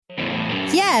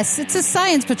Yes, it's a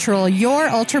Science Patrol, your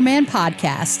Ultraman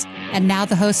podcast. And now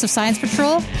the hosts of Science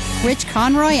Patrol, Rich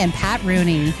Conroy and Pat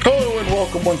Rooney. Hello and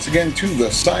welcome once again to the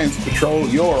Science Patrol,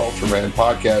 your Ultraman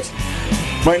podcast.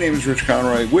 My name is Rich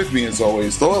Conroy. With me, as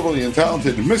always, the lovely and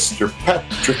talented Mr.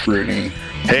 Patrick Rooney.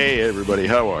 Hey, everybody.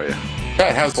 How are you?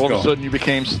 Pat, how's it going? All of a sudden, you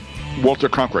became Walter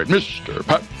Cronkite. Mr.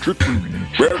 Patrick Rooney.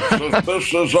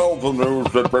 This is all the news.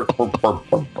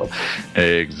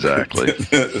 Exactly.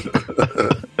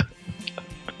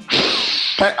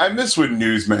 I miss when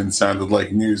newsmen sounded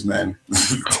like newsmen.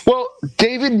 Well,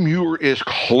 David Muir is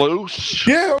close.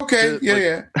 Yeah, okay.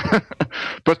 Yeah.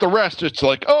 But the rest, it's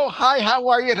like, oh, hi, how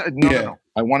are you? No.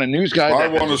 I want a news guy. I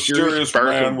want a serious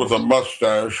man with a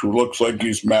mustache who looks like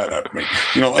he's mad at me.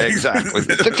 You know, like, exactly.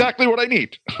 That's exactly what I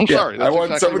need. I'm sorry. I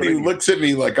want somebody who looks at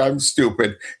me like I'm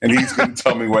stupid and he's going to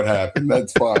tell me what happened.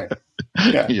 That's fine.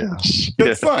 Yeah. Yes.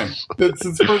 That's fine. It's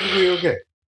perfectly okay.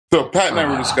 So Pat and I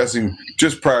were discussing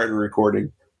just prior to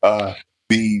recording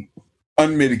the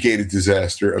unmitigated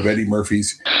disaster of Eddie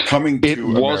Murphy's coming to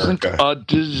America. It wasn't a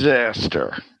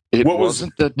disaster.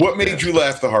 What made you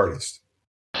laugh the hardest?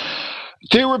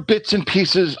 There were bits and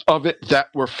pieces of it that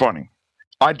were funny.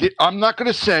 I'm not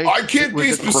going to say. I can't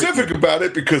be specific about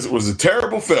it because it was a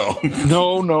terrible film.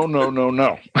 No.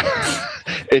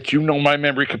 My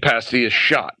memory capacity is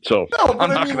shot. So no, but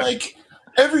I mean, like,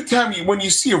 every time when you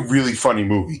see a really funny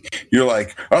movie, you're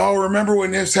like, oh, remember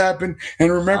when this happened?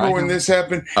 And remember when this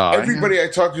happened? Everybody I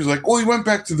talk to is like, well, he went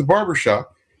back to the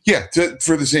barbershop. Yeah,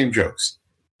 for the same jokes.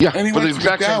 Yeah, and he went to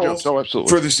McDowell's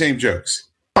for the same jokes.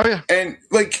 Oh, yeah. And,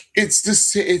 like, it's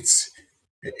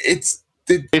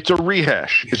a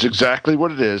rehash. It's exactly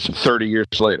what it is 30 years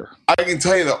later. I can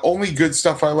tell you the only good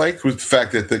stuff I liked was the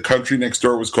fact that the country next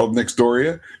door was called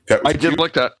Nextdoria. I did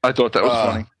like that. I thought that was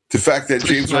funny. The fact that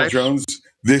James Earl Jones,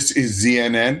 this is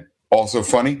ZNN, also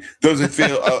funny. Those I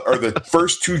feel are the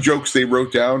first two jokes they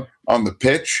wrote down on the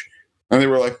pitch. And they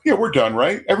were like, yeah, we're done,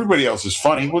 right? Everybody else is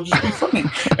funny. We'll just be funny.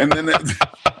 And then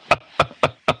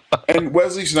and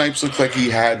Wesley Snipes looks like he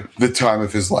had the time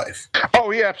of his life. Oh,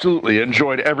 he absolutely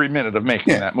enjoyed every minute of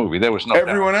making that movie. There was no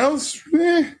Everyone doubt. Else,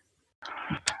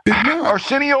 did not.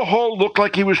 Arsenio Hall looked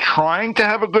like he was trying to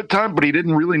have a good time, but he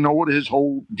didn't really know what his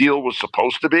whole deal was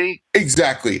supposed to be.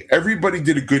 Exactly. Everybody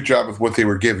did a good job of what they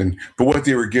were given, but what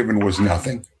they were given was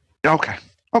nothing. Okay,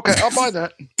 I'll buy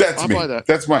that. I'll buy that.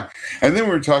 That's mine. And then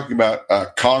we were talking about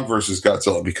Kong versus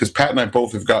Godzilla because Pat and I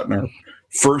both have gotten our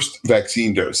first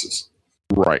vaccine doses.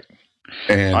 Right.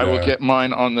 And I will get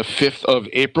mine on the 5th of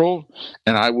April,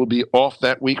 and I will be off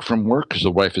that week from work because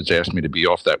the wife has asked me to be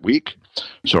off that week.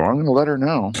 So I'm going to let her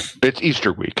know. It's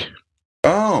Easter week.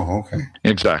 Oh, okay.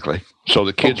 Exactly. So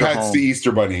the kids are home. Pat's the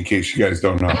Easter Bunny, in case you guys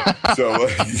don't know. So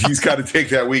he's got to take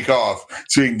that week off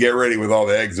so he can get ready with all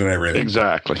the eggs and everything.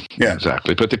 Exactly. Yeah.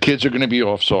 Exactly. But the kids are going to be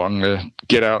off, so I'm going to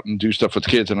get out and do stuff with the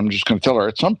kids, and I'm just going to tell her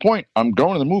at some point I'm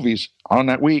going to the movies on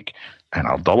that week, and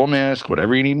I'll double mask,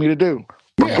 whatever you need me to do.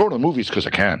 I'm going to the movies because I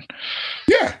can.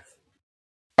 Yeah.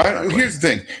 Here's the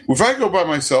thing. If I go by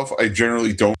myself, I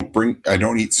generally don't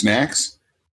eat snacks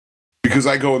because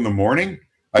I go in the morning.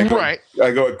 I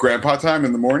go at grandpa time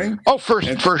in the morning. Oh, first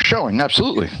showing.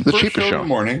 Absolutely. The cheapest show. In the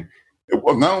morning.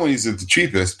 Well, not only is it the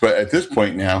cheapest, but at this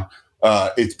point now,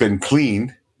 it's been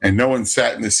cleaned and no one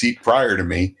sat in the seat prior to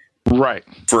me. Right.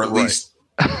 For at least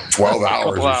 12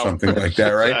 hours or something like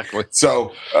that, right? Exactly.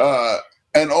 So,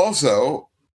 and also,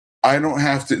 I don't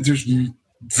have to. There's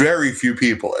very few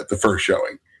people at the first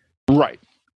showing. Right.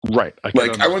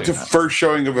 I went to first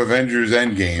showing of Avengers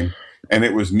Endgame, and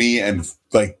it was me and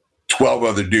like 12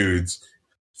 other dudes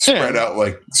spread out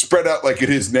like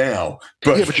it is now.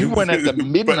 But but you went at the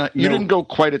midnight. You didn't go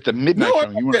quite at the midnight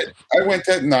show. I went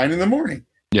at 9 in the morning.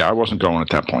 Yeah, I wasn't going at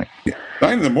that point. Yeah.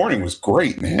 9 in the morning was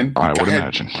great, man. I would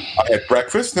imagine. I had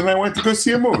breakfast, and I went to go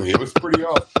see a movie. It was pretty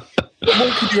awesome.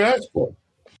 What could you ask for?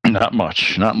 Not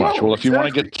much. Well, if you want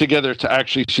to get together to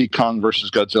actually see Kong versus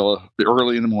Godzilla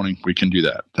early in the morning, we can do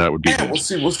that. That would be good. We'll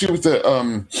see what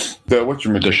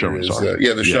the showings are.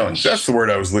 The showings. That's the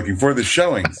word I was looking for. The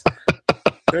showings.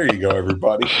 There you go,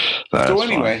 everybody.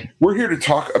 Anyway, we're here to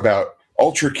talk about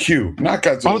Ultra Q, not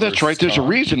Godzilla. Oh, that's right. There's a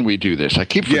reason we do this. I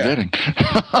keep forgetting.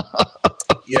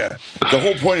 Yeah. The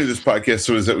whole point of this podcast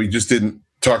was that we just didn't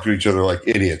talk to each other like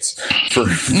idiots.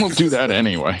 We'll do that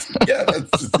anyway. Yeah,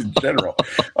 that's just in general.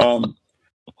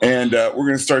 And we're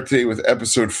going to start today with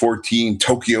episode 14,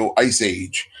 Tokyo Ice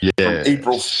Age, from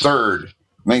April 3rd,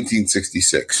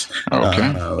 1966.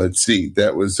 Okay. Let's see.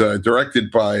 That was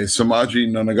directed by Samaji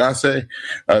Nonagase,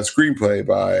 screenplay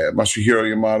by Masahiro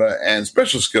Yamada, and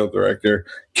special skill director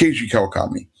Keiji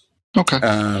Kawakami. Okay.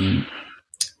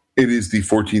 It is the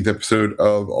 14th episode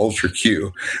of Ultra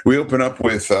Q. We open up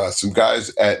with some guys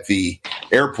at the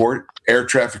airport, air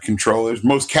traffic controllers,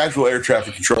 most casual air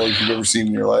traffic controllers you've ever seen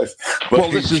in your life. Well,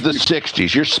 this is the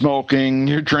 60s. You're smoking,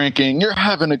 you're drinking, you're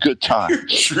having a good time. You're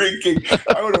drinking.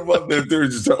 I would have loved it if there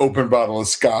was just an open bottle of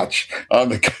scotch on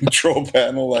the control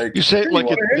panel. Like you say it like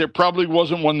there probably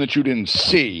wasn't one that you didn't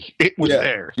see. It was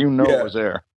there. You know it was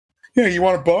there. Yeah, you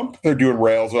want a bump? They're doing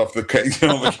rails off the cabinet.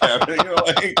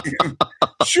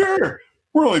 Sure.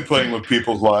 We're only playing with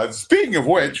people's lives. Speaking of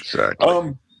which,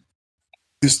 exactly.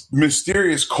 This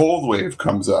mysterious cold wave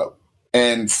comes up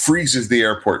and freezes the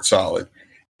airport solid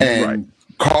and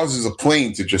causes a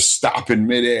plane to just stop in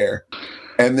midair.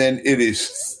 And then it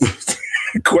is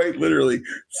quite literally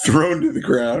thrown to the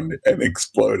ground and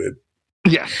exploded.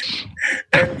 Yes.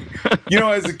 And,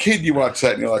 as a kid, you watch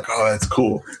that and you're like, oh, that's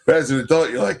cool. But as an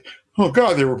adult, you're like, oh,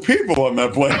 God, there were people on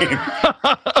that plane.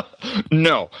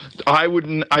 No, I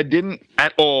didn't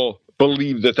at all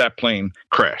believe that plane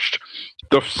crashed.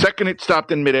 The second it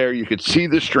stopped in midair, you could see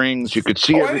the strings, you could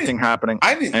see everything happening.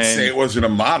 I didn't say it wasn't a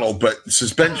model, but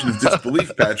suspension of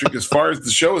disbelief, Patrick. As far as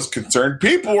the show is concerned,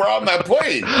 people were on that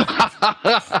plane.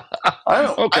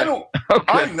 I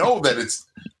know that it's.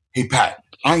 Hey, Pat.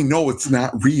 I know it's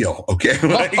not real. Okay.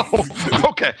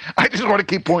 Okay. I just want to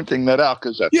keep pointing that out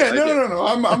because that's no.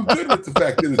 I'm good with the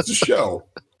fact that it's a show.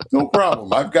 No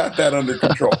problem. I've got that under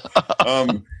control.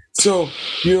 So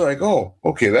you're like, oh,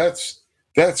 okay, that's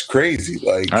crazy.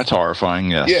 Like that's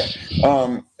horrifying. Yes.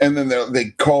 Yeah. And then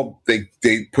they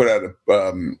put out a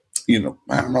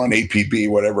I don't know, an APB,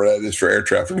 whatever that is for air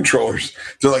traffic controllers.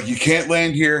 They're like, you can't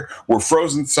land here. We're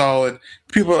frozen solid.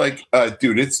 People are like,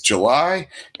 dude, it's July.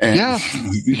 And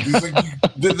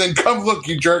then come look,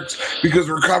 you jerks, because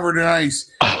we're covered in ice.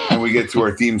 And we get to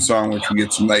our theme song, which we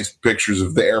get some nice pictures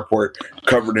of the airport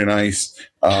covered in ice.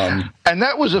 And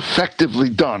that was effectively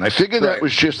done. I figured that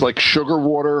was just like sugar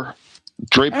water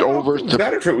draped over. Was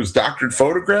that if it was doctored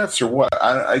photographs or what?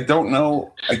 I don't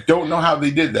know. I don't know how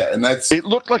they did that. And it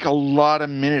looked like a lot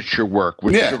of miniature work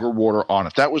with sugar water on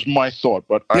it. That was my thought,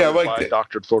 but I would buy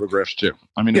doctored photographs too.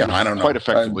 I mean, it was quite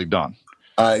effectively done.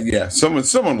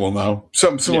 Someone will know.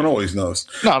 Someone always knows.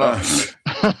 Not us.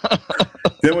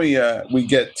 Then we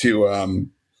get to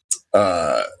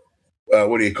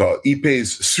what do you call it?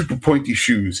 Ippei's super pointy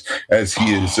shoes, as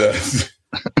he is.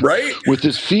 Right? With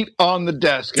his feet on the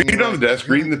desk. Feet on the desk,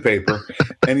 reading the paper.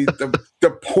 And he's the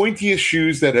pointiest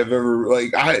shoes that have ever,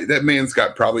 that man's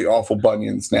got probably awful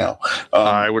bunions now.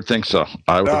 I would think so.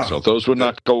 Those would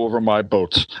not go over my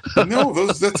boats. No,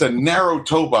 that's a narrow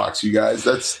toe box, you guys.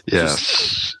 That's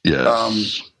yes.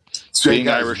 Being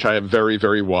Irish, I have very,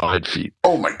 very wide feet.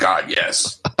 Oh my God,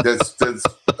 yes. That's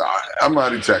I'm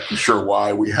not exactly sure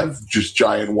why we have just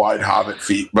giant, wide hobbit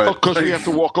feet, but because we have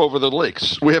to walk over the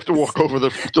lakes. We have to walk over the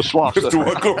swamps. We have to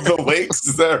walk over the lakes.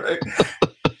 Is that right?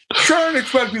 Sure, and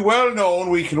expect to be well known.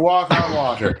 We can walk on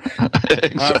water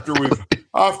Exactly.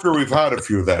 after we've had a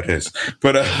few. That is,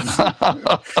 but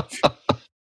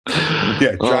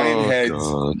giant heads,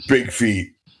 God. Big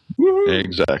feet. Woo-hoo.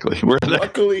 Exactly.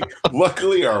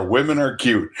 Luckily, our women are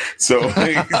cute. So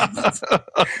because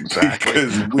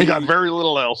we got very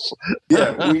little else.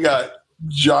 Yeah, we got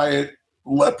giant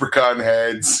leprechaun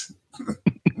heads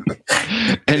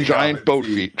and giant boat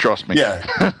feet. Trust me. Yeah.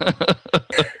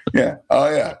 Yeah.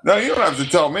 Oh yeah. No, you don't have to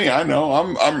tell me. I know.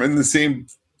 I'm in the same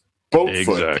boat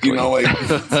foot.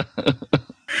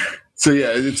 So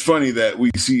yeah, it's funny that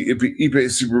we see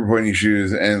Ippei's super pointy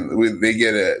shoes, and they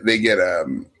get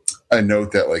a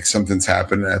note that like something's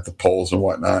happening at the polls and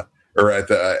whatnot, or at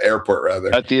the airport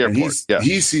rather. At the airport,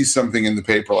 he sees something in the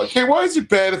paper like, "Hey, why is it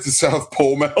bad if the South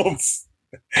Pole melts?"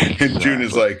 And June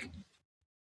is like,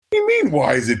 "What do you mean?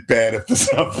 Why is it bad if the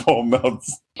South Pole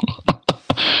melts?"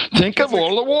 Think of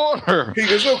all the water. He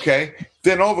goes, "Okay."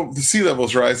 Then all the sea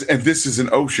levels rise, and this is an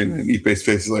ocean. And Ippei's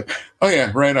face is like, "Oh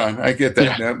yeah, right on. I get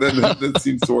that now. That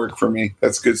seems to work for me.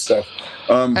 That's good stuff."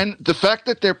 And the fact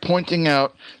that they're pointing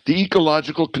out the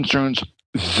ecological concerns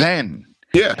then,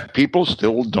 people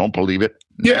still don't believe it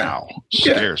now.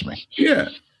 Scares me. Yeah,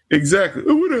 exactly.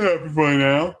 It would have happened by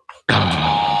now.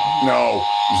 No.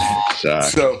 Exactly.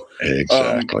 So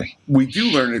exactly. We do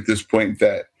learn at this point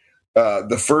that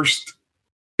the first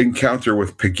encounter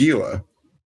with Pagila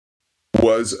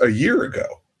was a year ago.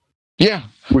 Yeah.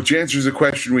 Which answers a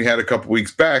question we had a couple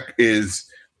weeks back is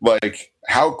like,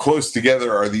 how close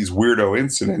together are these weirdo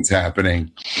incidents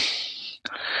happening?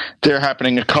 They're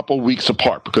happening a couple weeks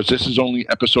apart because this is only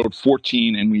episode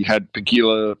 14 and we had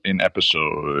Pagila in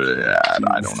episode, I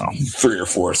don't know. 3 or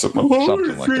 4, something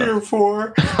like 3 or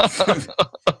 4.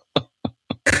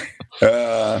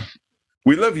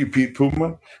 We love you, Pete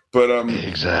Puma. But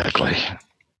exactly.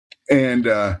 And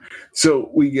so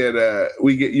we get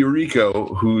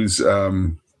Yuriko, who's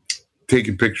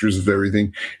taking pictures of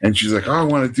everything, and she's like, "Oh, I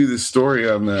want to do this story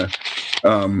on the."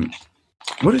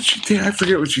 What did she take? I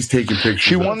forget what she's taking pictures.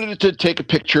 She of. wanted to take a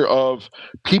picture of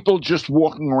people just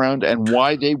walking around and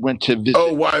why they went to visit.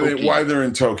 Oh, why they're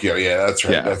in Tokyo? Yeah, that's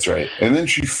right. Yeah. That's right. And then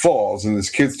she falls, and this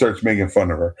kid starts making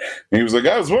fun of her. And he was like,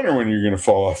 "I was wondering when you're going to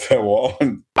fall off that wall."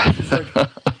 And like,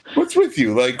 what's with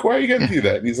you? Like, why are you going to do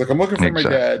that? And he's like, "I'm looking for my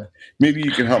dad. Maybe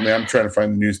you can help me. I'm trying to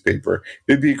find the newspaper.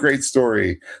 It'd be a great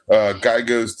story. Guy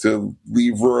goes to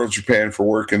leave rural Japan for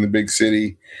work in the big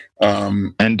city."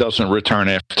 And doesn't return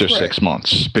after 6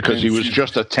 months because he was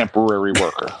just a temporary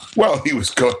worker. Well, he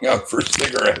was going out for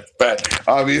cigarettes, but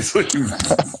obviously.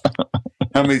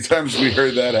 How many times have we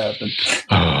heard that happen?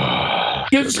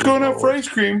 Just going out for ice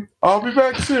cream. I'll be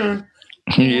back soon.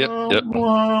 Yep.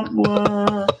 Blah,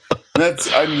 blah.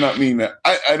 I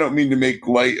don't mean to make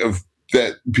light of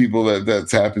that people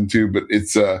that's happened to, but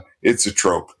it's a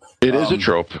trope. It is a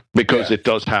trope because it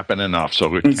does happen enough,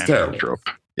 so it can't be a trope.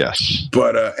 Yes.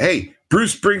 But hey,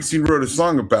 Bruce Springsteen wrote a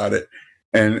song about it,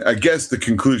 and I guess the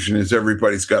conclusion is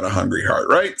everybody's got a hungry heart,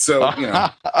 right? So,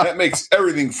 that makes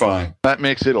everything fine. That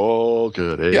makes it all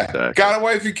good. Exactly. Yeah. Got a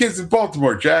wife and kids in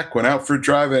Baltimore. Jack went out for a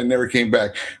drive and never came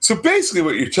back. So basically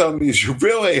what you're telling me is you're a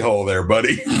real a-hole there,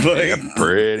 buddy.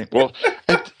 Pretty. Well,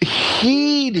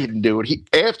 he didn't do it.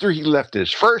 After he left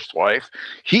his first wife,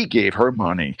 he gave her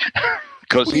money.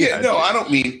 I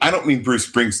don't mean Bruce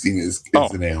Springsteen is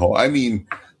an a-hole. I mean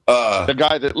the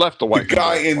guy that left the wife. The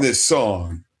guy in this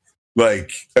song,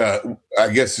 like I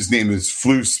guess his name is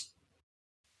Flu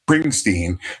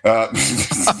Springsteen.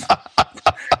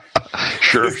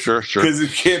 Sure. Because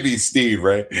it can't be Steve,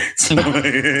 right? So,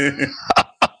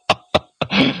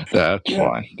 That's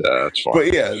fine.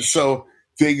 But yeah, so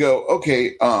they go,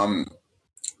 okay,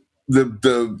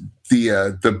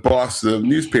 the boss, the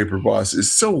newspaper boss, is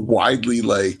so widely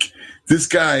like this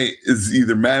guy is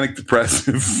either manic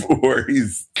depressive or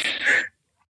he's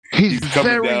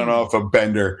coming down off a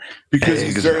bender because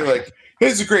he's very like,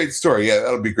 "It's a great story, yeah,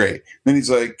 that'll be great." Then he's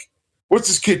like, "What's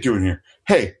this kid doing here?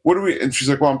 Hey, what do we?" And she's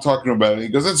like, "Well, I'm talking about it." And he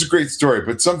goes, "That's a great story,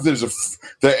 but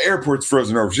the airport's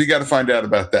frozen over, so you got to find out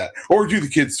about that, or do the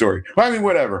kid story. Well, I mean,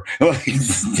 whatever."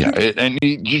 And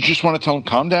you just want to tell him,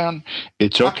 "Calm down.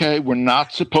 It's okay. We're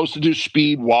not supposed to do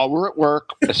speed while we're at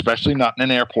work, especially not in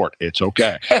an airport. It's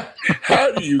okay."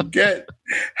 How do you get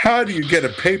a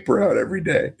paper out every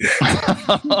day?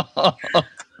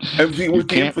 With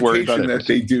the implication that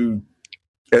they do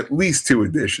at least 2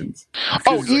 editions.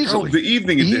 Easily. The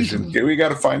evening edition. Okay, we got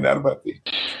to find out about the.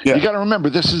 Yeah. You got to remember,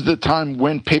 this is the time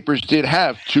when papers did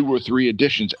have 2 or 3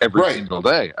 editions every single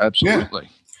day. Absolutely.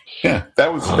 Yeah,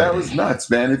 that was nuts,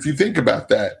 man. If you think about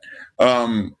that,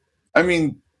 I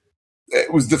mean,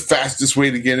 it was the fastest way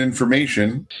to get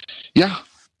information. Yeah.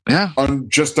 On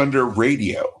just under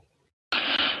radio.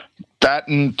 That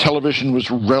and television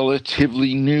was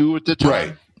relatively new at the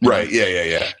time. Right.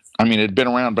 Yeah. I mean, it'd been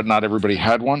around, but not everybody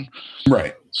had one.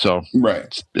 Right. So,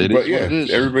 it is.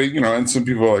 Everybody, and some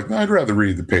people are like, "No, I'd rather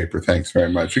read the paper. Thanks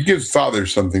very much." It gives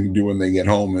fathers something to do when they get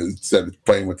home instead of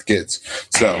playing with the kids.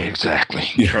 So exactly.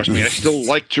 Trust me, I still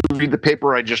like to read the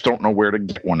paper. I just don't know where to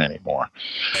get one anymore.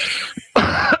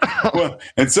 Well,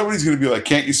 and somebody's going to be like,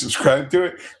 "Can't you subscribe to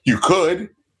it?" You could,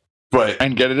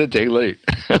 and get it a day late.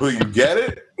 Will you get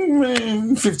it?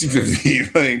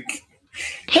 50-50. Like,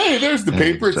 hey, there's the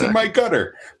paper. Exactly. It's in my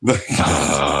gutter.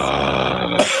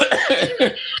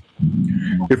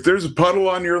 If there's a puddle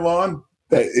on your lawn,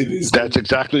 that's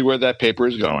exactly where that paper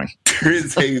is going. There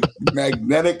is a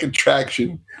magnetic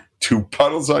attraction to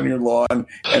puddles on your lawn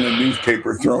and a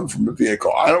newspaper thrown from a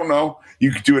vehicle. I don't know.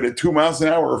 You could do it at 2 miles an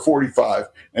hour or 45,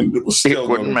 and it will still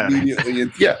go immediately.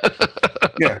 Yeah.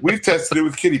 We've tested it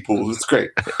with kiddie pools. It's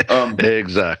great.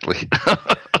 Exactly.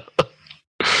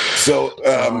 So,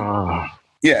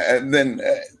 and then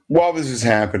while this is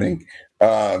happening,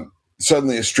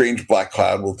 suddenly a strange black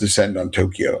cloud will descend on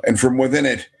Tokyo, and from within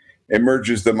it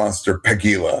emerges the monster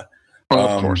Pagila.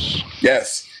 Of course.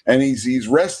 Yes. And he's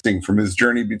resting from his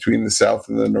journey between the South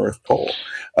and the North Pole.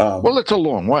 Well, it's a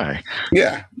long way.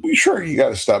 Yeah. Sure, you got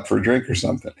to stop for a drink or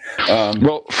something.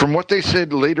 Well, from what they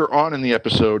said later on in the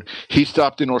episode, he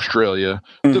stopped in Australia,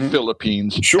 the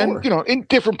Philippines, and, in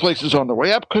different places on the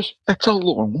way up, because it's a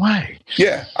long way.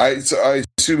 Yeah. I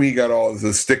assume he got all of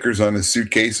the stickers on his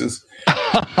suitcases.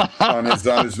 on his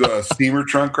steamer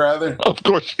trunk, rather. Of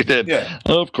course he did. Yeah.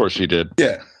 Of course he did.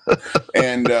 Yeah.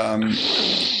 And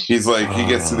he's like, he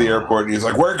gets to the airport and he's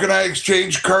like, where can I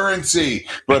exchange currency?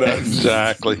 But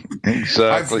exactly.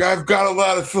 I've got a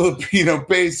lot of Filipino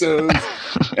pesos,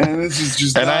 and this is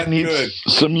just and not I need good.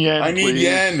 Some yen. I need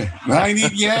yen. I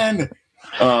need yen.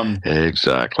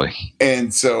 Exactly.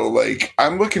 And so, like,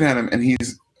 I'm looking at him, and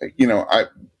he's,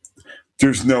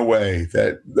 there's no way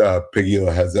that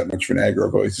Pagila has that much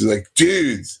Vinagre voice. He's like,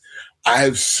 dudes, I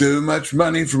have so much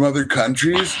money from other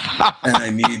countries, and I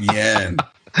need yen.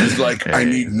 He's like, I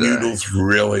need noodles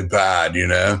really bad,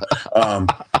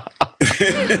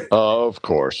 Of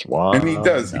course. Wow. And he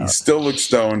does. He still looks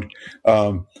stoned.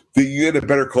 You get a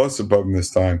better close-up of him this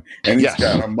time. And he's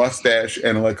got a mustache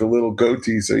and like a little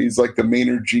goatee, so he's like the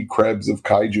Maynard G. Krebs of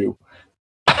kaiju.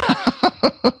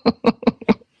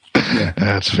 Yeah.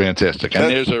 That's fantastic. And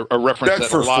there's a reference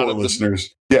that's for a lot of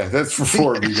listeners. Yeah, that's for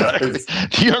 4 of you guys.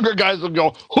 The younger guys will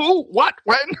go, who, what,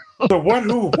 when? The what,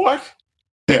 who, what?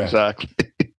 Yeah. Exactly.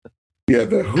 Yeah,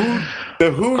 the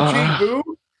who,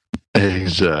 who?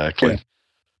 Exactly.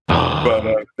 Yeah.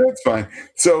 But that's fine.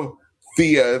 So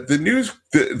the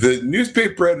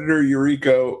newspaper editor,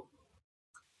 Yuriko,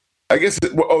 I guess,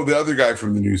 the other guy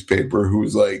from the newspaper who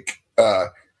was like,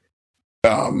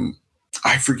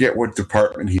 I forget what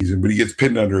department he's in, but he gets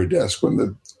pinned under a desk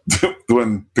when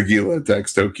when Pagila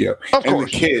attacks Tokyo. Of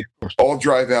course. The kid all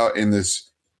drive out in this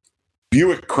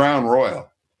Buick Crown Royal.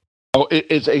 Oh,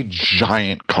 it is a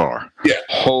giant car. Yeah.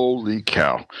 Holy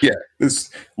cow. Yeah, this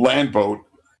land boat.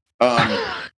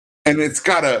 And it's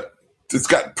got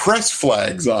press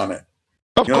flags on it.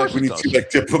 Of course, like when you see like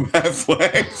diplomat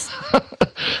flags.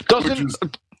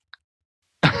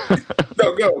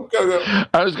 No, go.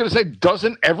 I was going to say,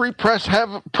 doesn't every press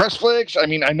have press flags? I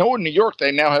mean, I know in New York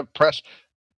they now have press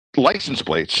license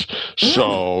plates.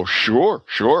 So sure.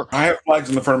 I have flags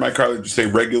in the front of my car that just say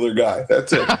regular guy.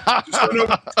 That's it. Just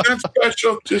not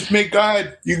special. Just make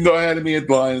guide. You can go ahead of me at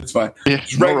the line. It's fine. Yeah,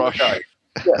 just regular rush. guy.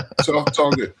 Yeah, so it's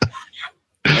all good.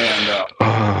 And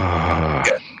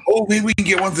maybe we can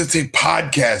get ones that say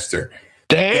podcaster.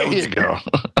 There you go.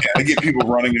 I get people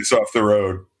running us off the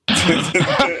road.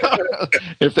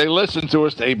 If they listen to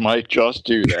us, they might just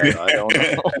do that. I don't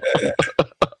know.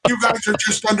 You guys are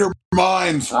just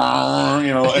undermined.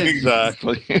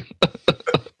 Exactly.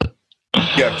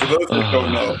 Yeah, for those that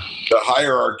don't know, the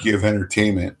hierarchy of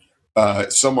entertainment,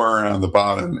 somewhere around the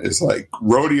bottom is like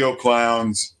rodeo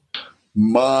clowns,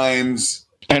 mimes,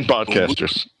 and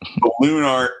podcasters, balloon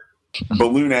art,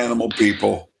 balloon animal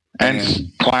people,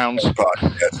 and clowns. And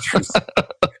podcasters.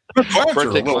 Clowns are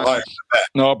a little higher than that.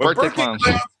 No, birthday clowns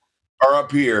are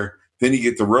up here. Then you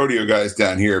get the rodeo guys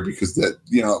down here because at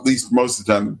least most of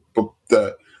the time,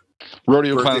 the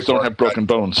rodeo clowns don't have broken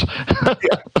bones.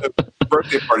 Yeah, the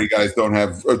birthday party guys don't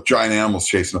have giant animals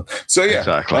chasing them. So yeah,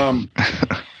 exactly.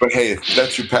 But hey, if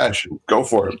that's your passion, go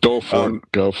for it. Go for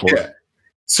it.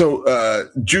 So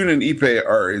Jun and Ippei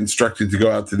are instructed to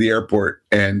go out to the airport,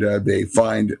 and they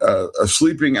find a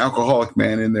sleeping alcoholic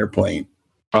man in their plane.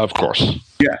 Of course.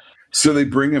 Yeah. So they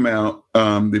bring him out.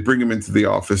 They bring him into the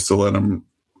office to let him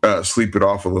sleep it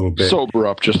off a little bit. Sober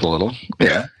up just a little.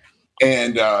 Yeah.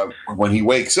 And when he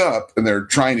wakes up, and they're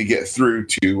trying to get through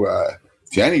to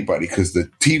anybody because the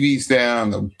TV's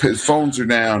down, his phones are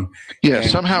down. Yeah.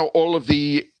 Somehow all of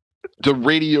the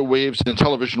radio waves and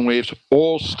television waves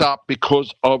all stop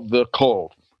because of the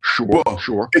cold. Sure.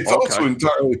 It's also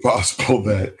entirely possible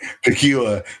that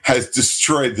Tequila has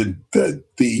destroyed the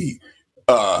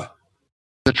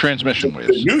transmission waves.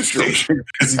 The news station,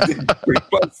 because he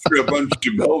buzzed through a bunch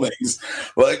of buildings.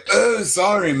 Like, oh,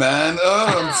 sorry, man.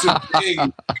 Oh, I'm so big,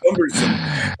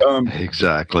 cumbersome.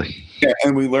 Exactly. Yeah,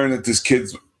 and we learn that this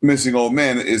kid's missing old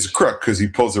man is a crook because he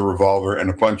pulls a revolver and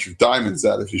a bunch of diamonds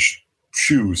out of his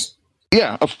shoes.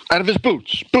 Yeah, out of his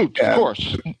boots. Of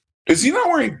course. Is he not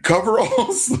wearing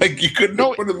coveralls? Like, you couldn't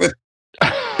put him in.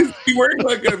 Is he wearing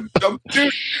like a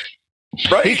jumpsuit?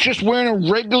 Right? He's just wearing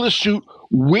a regular suit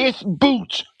with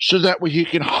boots so that way he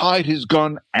can hide his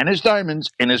gun and his diamonds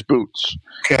in his boots.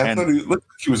 Okay, I thought he looked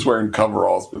like he was wearing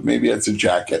coveralls, but maybe it's a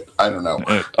jacket. I don't know.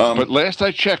 But last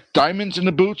I checked, diamonds in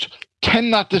the boots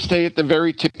tend not to stay at the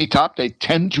very tippy top. They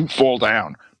tend to fall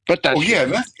down. But that's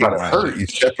that's gotta hurt.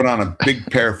 He's stepping on a big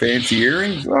pair of fancy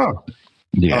earrings. Oh,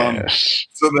 yes.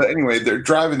 Anyway, they're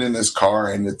driving in this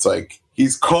car, and it's like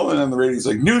he's calling on the radio. He's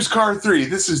like, "News Car 3.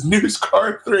 This is News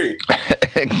Car 3."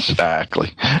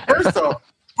 Exactly. First off,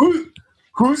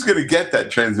 who's going to get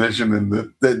that transmission?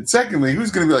 And then secondly,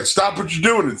 who's going to be like, "Stop what you're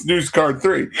doing. It's News Car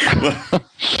 3."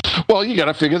 Well, you got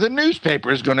to figure the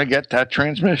newspaper is going to get that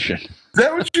transmission. Is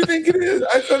that what you think it is?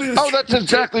 I thought it was. Oh, that's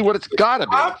exactly what it's got to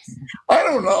be. I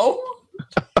don't know.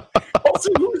 Also,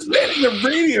 who's manning the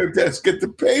radio desk at the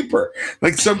paper?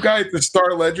 Like some guy at the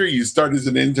Star Ledger, you start as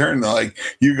an intern, like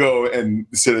you go and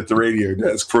sit at the radio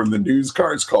desk for when the news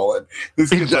cars call it.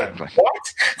 This Exactly. Like,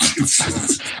 what?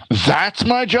 That's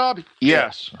my job?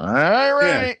 Yes. All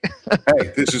right. Yeah.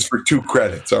 Hey, this is for 2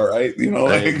 credits, all right?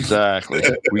 Exactly.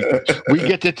 We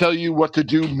get to tell you what to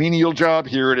do, menial job.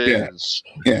 Here it is.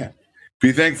 Yeah.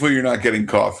 Be thankful you're not getting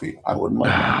coffee. I wouldn't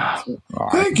mind that.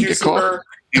 Thank you, sir.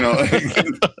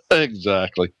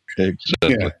 Exactly.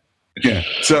 Yeah.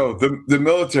 So the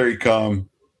military come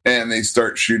and they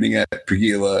start shooting at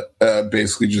Pagila,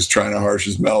 basically just trying to harsh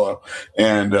his mellow.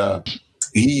 And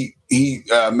he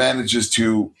manages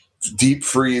to deep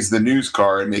freeze the news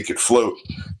car and make it float.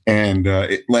 And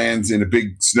it lands in a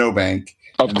big snowbank.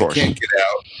 Of course. They can't get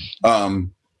out.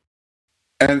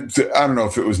 And I don't know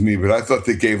if it was me, but I thought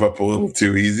they gave up a little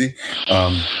too easy.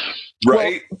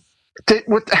 Right? Well,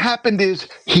 what happened is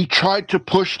he tried to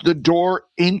push the door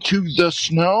into the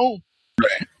snow,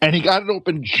 right, and he got it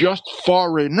open just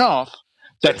far enough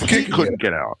that he couldn't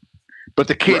get out. But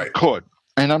the kid could.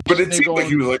 And but it seemed like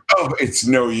he was like, oh, it's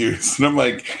no use. And I'm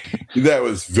like, that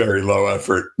was very low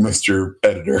effort, Mr.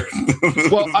 Editor.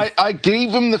 Well, I gave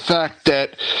him the fact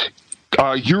that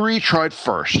Yuri tried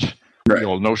first. Right. We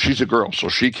all know she's a girl, so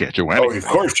she can't do anything. Oh, of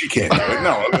course she can't do it.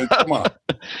 No, I mean, come on.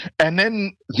 And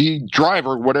then the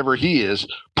driver, whatever he is,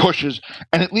 pushes,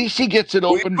 and at least he gets it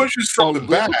open. He pushes from the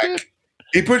back.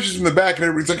 He pushes from the back, and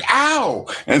everybody's like, ow!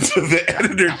 And so the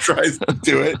editor tries to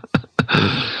do it.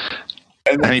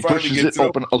 And he pushes it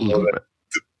open a little bit.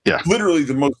 Yeah. Literally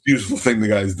the most useful thing the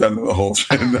guy's done in the whole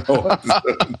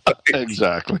episode.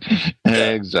 Exactly.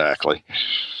 Exactly.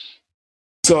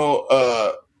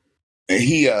 So,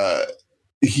 he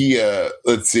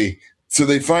let's see. So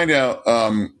they find out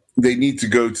they need to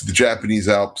go to the Japanese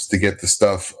Alps to get the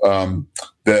stuff,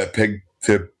 the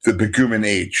Biguman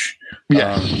H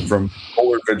from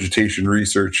Polar Vegetation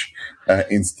Research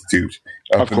Institute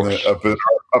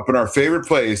up in our favorite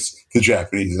place, the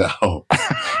Japanese Alps.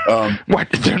 What?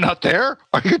 They're not there?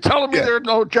 Are you telling me there are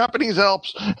no Japanese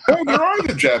Alps? No, there are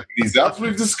the Japanese Alps.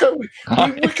 We've discovered. We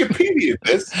Wikipedia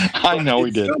this. I know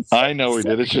we did.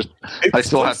 It's just I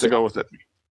still have to go with it.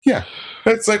 Yeah,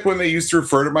 that's like when they used to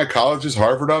refer to my college as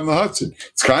Harvard on the Hudson.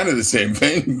 It's kind of the same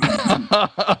thing.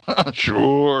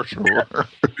 Sure.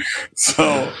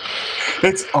 So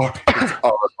it's our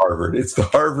Harvard. It's the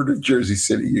Harvard of Jersey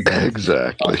City. You guys.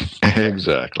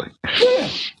 Exactly. Yeah.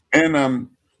 And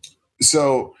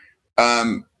so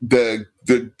the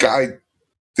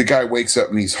guy wakes up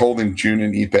and he's holding Jun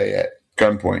and Ippei at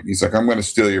gunpoint. He's like, I'm going to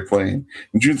steal your plane.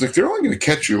 And Jun's like, they're only going to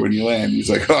catch you when you land. He's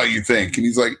like, oh, you think? And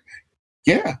he's like,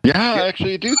 yeah, I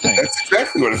actually do think. That's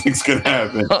exactly what I think's going to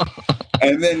happen.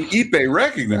 And then Ippei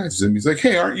recognizes him. He's like,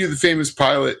 hey, aren't you the famous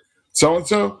pilot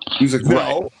so-and-so? He's like, no.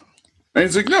 Right. And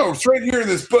he's like, no, it's right here in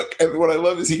this book. And what I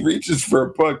love is he reaches for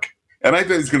a book. And I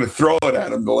thought he's going to throw it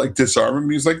at him to, like, disarm him.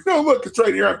 He's like, no, look, it's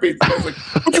right here on page 2. I was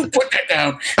like, would you put that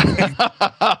down?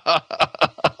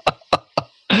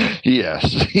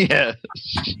 Yes.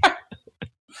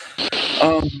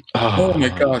 Oh, my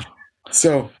gosh.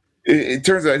 So it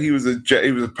turns out he was a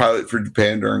pilot for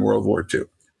Japan during World War II.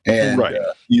 And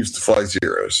he used to fly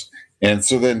Zeros. And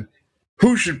so then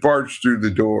who should barge through the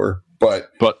door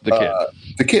but the kid.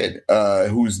 The kid,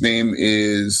 whose name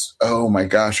is, oh my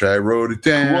gosh, I wrote it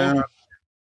down. Kuo?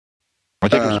 I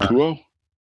think it was Kuo.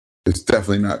 It's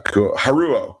definitely not Kuo.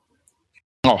 Haruo.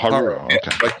 Oh, Haruo. Okay.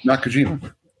 Yeah, like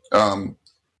Nakajima. The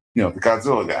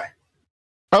Godzilla guy.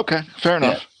 Okay, fair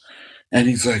enough. Yeah. And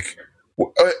he's like,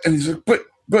 what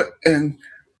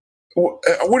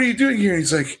are you doing here? And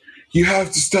he's like, you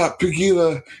have to stop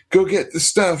Pagila, go get the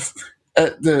stuff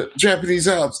at the Japanese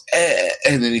Alps,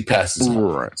 and then he passes out.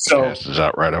 Right, so passes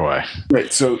out right away.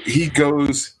 Right, so he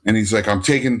goes and he's like, I'm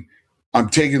taking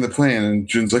the plane, and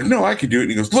Jun's like, no, I can do it.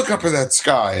 And he goes, look up at that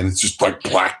sky, and it's just like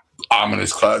black,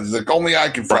 ominous clouds. He's like, only I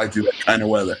can fly through that kind of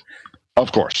weather.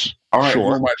 Of course. All right,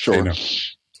 sure. No.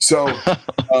 So,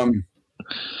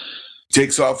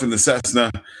 takes off in the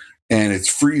Cessna, and it's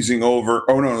freezing over.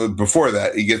 Oh no! Before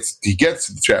that, he gets to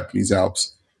the Japanese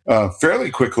Alps fairly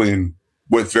quickly and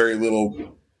with very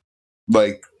little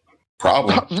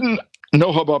problem.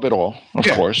 No hubbub at all. Of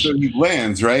course. So he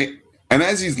lands right, and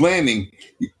as he's landing,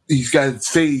 he's got his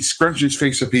face, scrunching his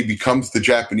face up. He becomes the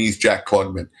Japanese Jack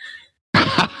Klugman.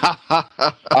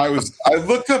 I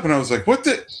looked up and I was like, "What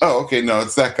the? Oh, okay, no,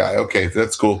 it's that guy. Okay,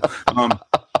 that's cool."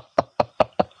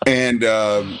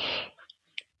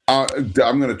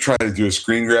 I'm going to try to do a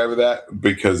screen grab of that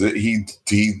because he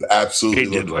absolutely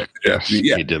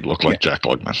he did look like Jack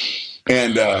Klugman.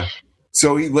 And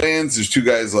so he lands. There's 2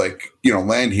 guys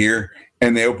land here,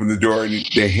 and they open the door and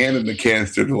they hand him the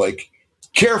canister. They're like,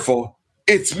 careful,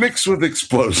 it's mixed with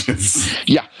explosives.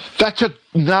 Yeah, that's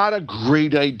not a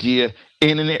great idea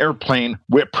in an airplane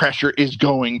where pressure is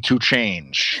going to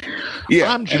change.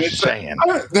 Yeah, I'm just saying.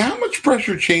 How much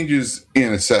pressure changes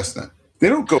in a Cessna? They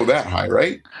don't go that high,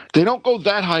 right? They don't go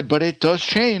that high, but it does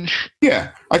change.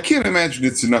 Yeah, I can't imagine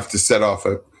it's enough to set off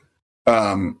a.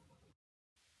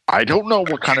 I don't know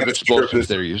what kind of explosives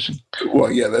they're using.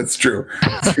 Well, yeah, that's true.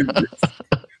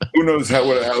 Who knows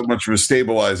how much of a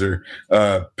stabilizer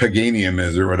paganium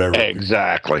is or whatever.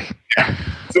 Exactly.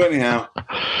 So anyhow,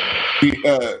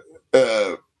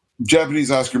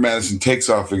 Japanese Oscar Madison takes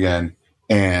off again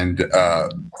and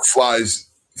flies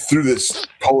through this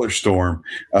polar storm.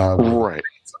 Right.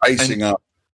 It's icing up.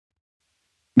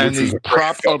 And the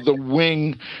prop of the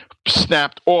wing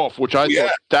snapped off, which I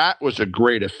thought that was a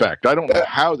great effect. I don't know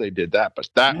how they did that, but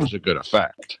that was a good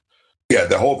effect. Yeah,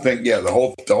 the whole thing. Yeah, the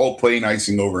whole plane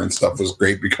icing over and stuff was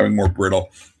great, becoming more brittle.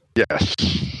 Yes.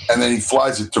 And then he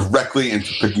flies it directly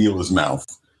into Pagila's mouth.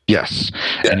 Yes.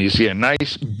 Yeah. And you see a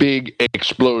nice big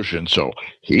explosion. So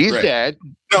he's dead.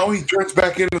 No, he turns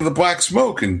back into the black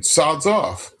smoke and sods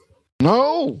off.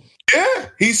 No. Yeah,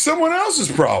 he's someone else's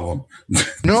problem.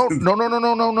 No.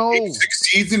 He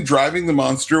succeeds in driving the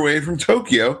monster away from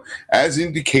Tokyo, as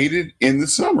indicated in the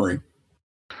summary.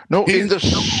 No,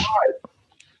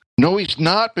 No, he's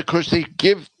not, because they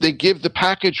give the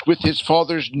package with his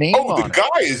father's name on it. Oh, the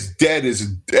guy is dead as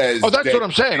oh, that's dead. What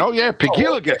I'm saying. Oh, yeah,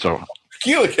 Pagila gets away.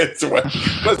 Pagila gets away.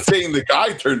 I'm not saying the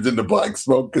guy turns into black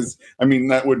smoke, because, I mean,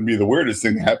 that wouldn't be the weirdest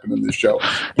thing to happen in this show.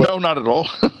 But, no, not at all.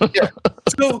 Yeah.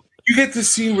 So you get the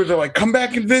scene where they're like, come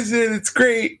back and visit. It's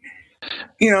great.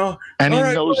 You know, and he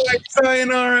knows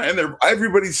sayonara, and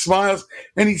everybody smiles,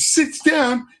 and he sits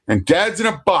down, and Dad's in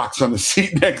a box on the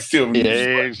seat next to him.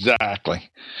 Yeah, exactly.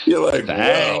 You're like,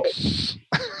 thanks.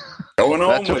 Wow. Going on.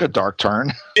 That took a dark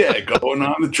turn. Yeah, going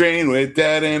on the train with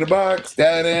Dad in a box,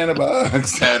 Dad in a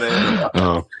box, Dad in a box.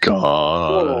 Oh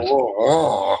God.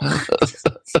 Whoa.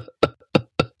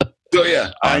 So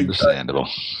yeah, understandable.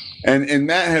 And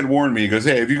Matt had warned me. He goes,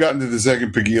 "Hey, have you gotten to the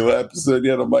second Pagila episode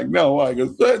yet?" I'm like, "No." Why? He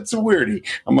goes, "That's a weirdie."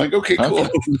 I'm like, "Okay, cool."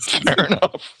 Fair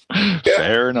enough. Yeah.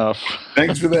 Fair enough.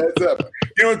 Thanks for the heads up.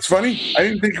 You know what's funny? I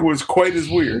didn't think it was quite as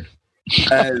weird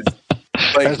as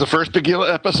the first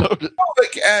Pagila episode.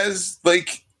 As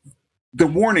the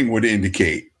warning would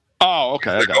indicate. Oh,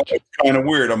 okay. I got you. It's kind of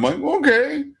weird. I'm like,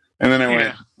 okay, and then I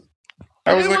went.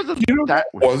 I was like, that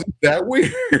wasn't that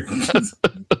weird.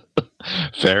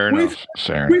 Fair enough.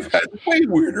 We've had way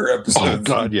weirder episodes. Oh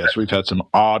God, yes, we've had some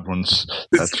odd ones.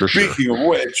 That's for sure. Speaking of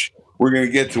which, we're going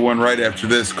to get to one right after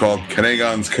this called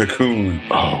Kanegan's Cocoon.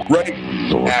 Oh, right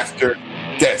after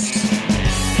this.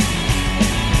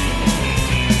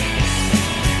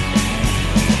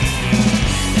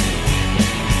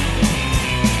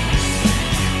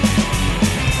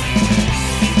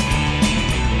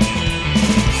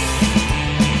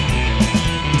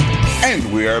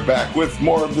 And we are back with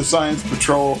more of the Science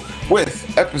Patrol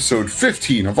with episode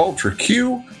 15 of Ultra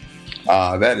Q.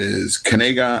 That is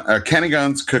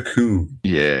Kanegan's Cocoon.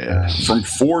 Yeah. From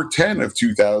 410 of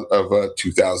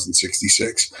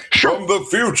 2066. From the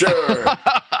future.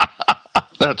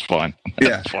 That's fun.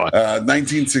 That's fun.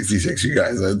 1966, you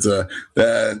guys. That's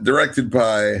directed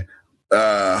by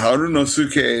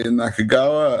Harunosuke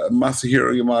Nakagawa.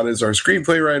 Masahiro Yamada is our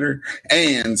screenplay writer,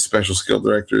 and special skill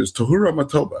director is Tohiro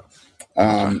Matoba.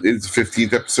 It's the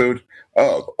 15th episode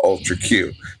of Ultra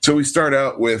Q. So we start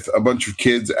out with a bunch of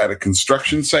kids at a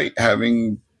construction site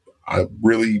having a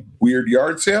really weird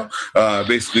yard sale,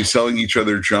 basically selling each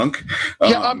other junk.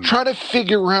 Yeah, I'm trying to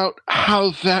figure out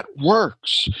how that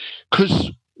works. Because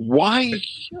why?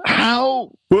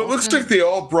 How? Well, it looks like they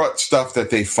all brought stuff that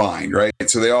they find, right?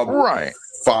 So they all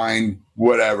find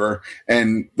whatever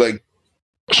and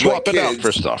swap it out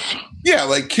for stuff. Yeah,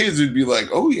 like kids would be like,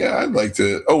 "Oh yeah, I'd like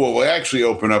to." Oh well, we actually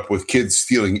open up with kids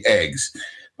stealing eggs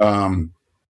to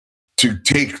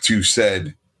take to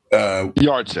said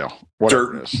yard sale,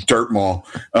 dirt mall.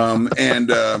 And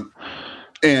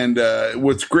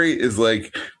what's great is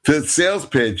the sales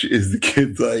pitch is the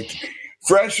kids like,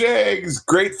 fresh eggs,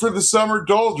 great for the summer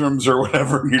doldrums or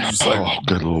whatever. And you're just like, oh,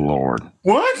 good Lord.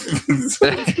 What?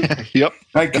 Yep.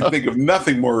 I can think of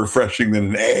nothing more refreshing than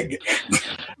an egg.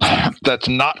 That's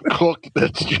not cooked.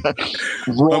 That's just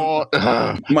raw.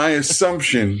 My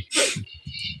assumption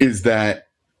is that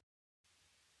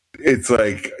it's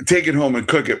like, take it home and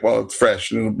cook it while it's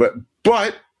fresh. But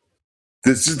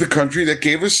this is the country that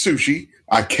gave us sushi.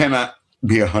 I cannot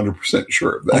be 100%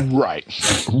 sure of that. Right.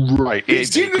 They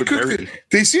seem to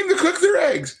cook their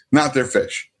eggs, not their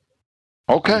fish.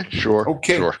 Okay, sure.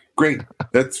 Okay, sure. Great.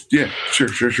 That's sure.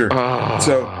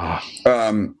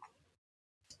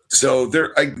 So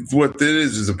they're what it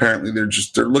is apparently they're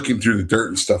looking through the dirt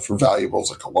and stuff for valuables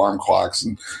like alarm clocks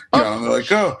and and they're like,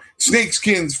 oh, snake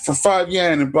skins for 5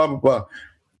 yen and blah blah blah.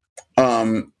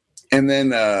 And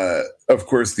then of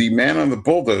course the man on the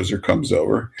bulldozer comes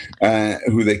over,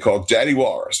 who they call Daddy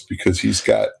Walrus because he's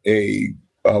got a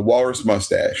walrus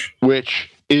mustache, which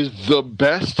is the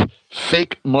best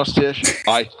fake mustache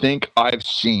I think I've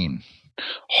seen.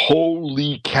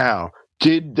 Holy cow.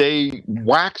 Did they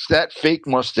wax that fake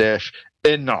mustache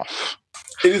enough?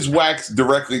 It is waxed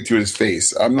directly to his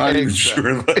face. I'm not even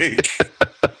sure.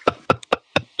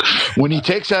 When he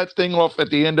takes that thing off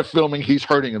at the end of filming, he's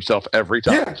hurting himself every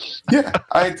time. Yeah.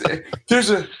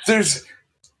 There's an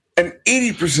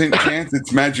 80% chance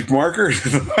it's magic markers.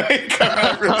 I'm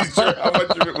not really sure how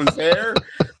much of it was hair.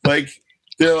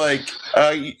 They're like,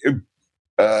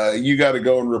 you got to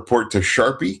go and report to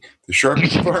Sharpie, the Sharpie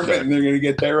department, and they're going to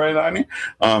get that right on you.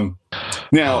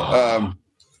 Now,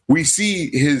 we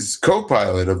see his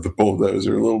co-pilot of the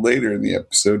bulldozer a little later in the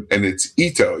episode, and it's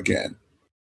Ito again.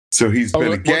 So he's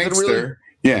been a gangster. Really?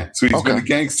 Yeah, so he's been a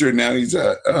gangster, and now he's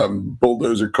a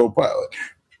bulldozer co-pilot.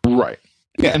 Right.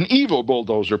 Yeah. An evil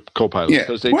bulldozer co-pilot. Yeah.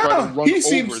 Because they try to run over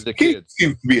the kids. He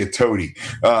seems to be a toady.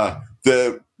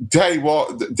 The Daddy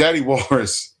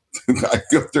Walrus... I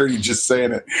feel dirty just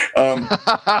saying it.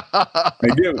 I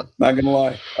do, not gonna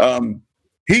lie.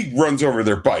 He runs over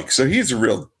their bike, so he's a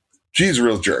real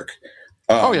jerk.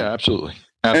 Absolutely.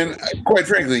 And quite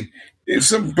frankly, if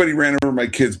somebody ran over my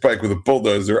kid's bike with a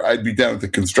bulldozer, I'd be down at the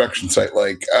construction site.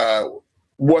 Like,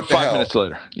 what the hell? 5 minutes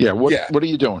later, what are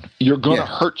you doing? You're gonna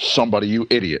hurt somebody, you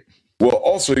idiot. Well,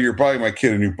 also, you're buying my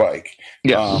kid a new bike.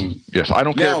 Yes, yes. I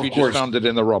don't care if you just found it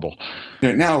in the rubble.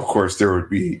 Now, of course, there would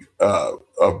be a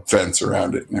fence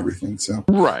around it and everything. So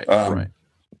right.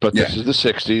 But this is the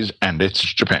 60s, and it's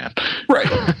Japan.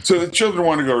 Right. So the children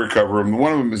want to go recover him.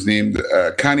 One of them is named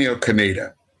Kaneo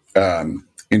Kaneda.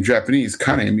 In Japanese,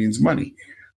 kane means money.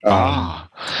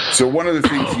 So one of the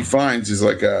things he finds is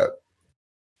like a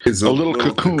little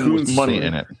cocoon with money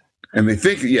in it. And they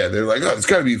think, they're like, oh, it's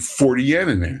got to be 40 yen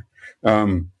in there.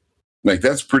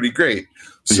 That's pretty great.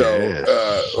 So,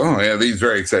 he's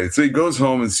very excited. So he goes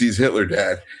home and sees Hitler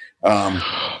Dad.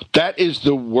 That is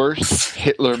the worst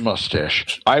Hitler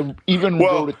mustache. I even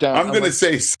wrote it down. I'm going to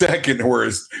say second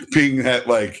worst, being that,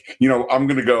 I'm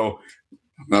going to go.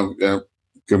 I'm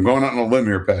going out on a limb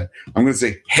here, Pat. I'm going to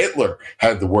say Hitler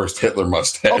had the worst Hitler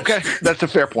mustache. Okay, that's a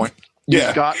fair point. You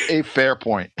got a fair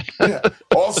point.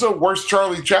 Also, worst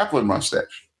Charlie Chaplin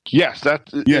mustache. Yes,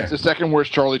 it's the second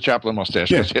worst Charlie Chaplin mustache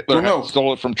because Hitler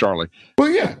stole it from Charlie.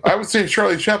 Well, I would say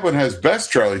Charlie Chaplin has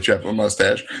best Charlie Chaplin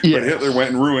mustache, but Hitler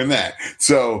went and ruined that.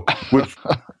 So,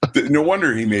 no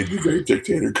wonder he made the great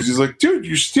dictator because he's like, dude,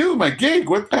 you're stealing my gig.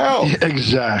 What the hell?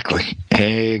 Exactly.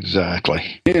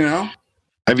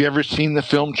 Have you ever seen the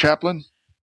film Chaplin?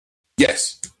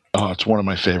 Yes. Oh, it's one of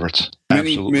my favorites.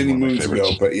 Many moons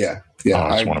ago, but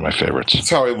it's one of my favorites.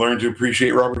 That's how I learned to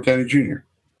appreciate Robert Downey Jr.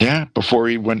 Yeah, before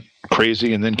he went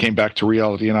crazy and then came back to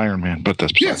reality in Iron Man, but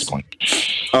that's besides the point.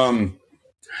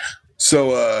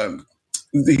 So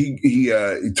he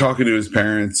talking to his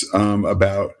parents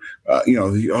about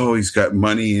he's got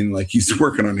money and he's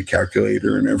working on a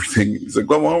calculator and everything. He's like,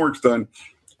 well, my homework's done.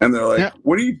 And they're like,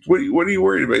 what are you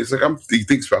worried about? He's like, he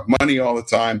thinks about money all the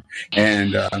time.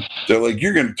 And they're like,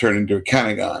 you're going to turn into a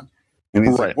Kanagon. And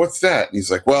he's like, what's that? And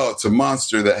he's like, well, it's a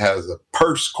monster that has a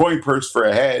coin purse for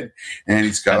a head. And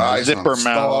he's got eyes on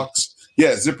stalks.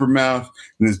 Yeah, zipper mouth.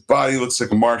 And his body looks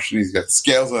like a Martian. He's got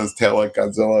scales on his tail like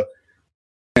Godzilla.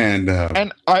 And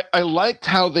I liked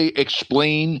how they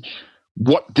explain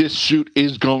what this suit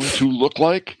is going to look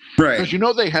like. Right.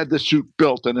 Because they had the suit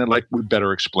built and they're like, we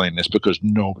better explain this because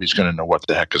nobody's going to know what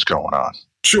the heck is going on.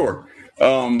 Sure.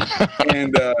 And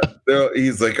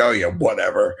he's like, oh, yeah,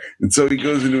 whatever. And so he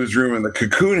goes into his room and the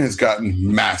cocoon has gotten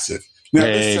massive. Now,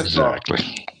 this sets off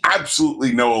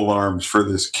absolutely no alarms for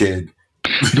this kid.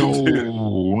 No.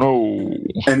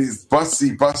 And he busts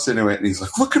into it and he's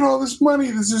like, look at all this money.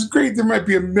 This is great. There might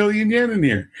be 1 million yen in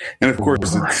here. And of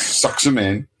course, it sucks him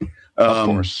in. Of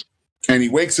course. And he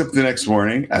wakes up the next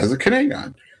morning as a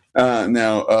Kanagon.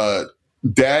 Now,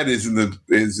 Dad is in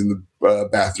the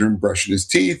bathroom brushing his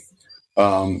teeth.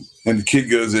 And the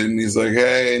kid goes in and he's like,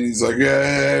 hey, and he's like,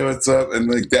 hey, what's up? And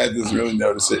Dad doesn't really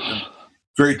notice it. And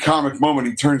very comic moment.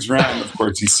 He turns around and of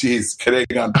course he sees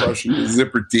Kanagon brushing his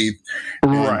zipper teeth.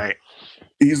 Right.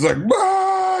 He's like,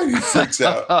 ah! He freaks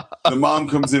out. The mom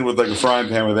comes in with a frying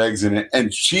pan with eggs in it,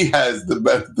 and she has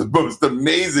the most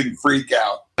amazing freak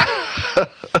out.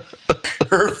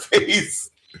 Her face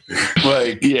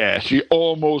Like, yeah, she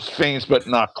almost faints, but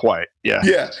not quite. Yeah.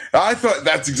 Yeah. I thought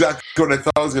that's exactly what I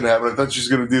thought was going to happen. I thought she was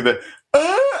going to do that,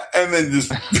 and then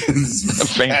just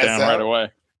faint down right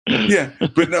away. Yeah.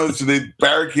 But no, so they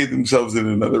barricade themselves in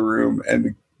another room,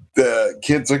 and the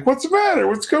kid's like, "What's the matter?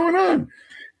 What's going on?"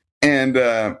 And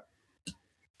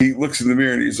he looks in the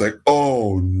mirror and he's like,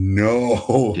 "Oh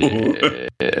no!"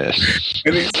 Yes.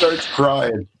 And he starts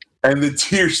crying, and the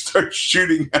tears start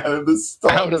shooting out of the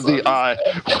stalks out of the eye.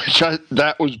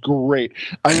 That was great.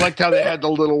 I liked how they had the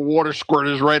little water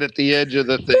squirters right at the edge of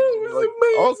the thing. That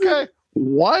was amazing. Okay,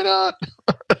 why not?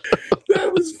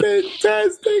 That was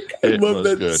fantastic. I love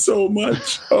that good. so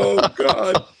much. Oh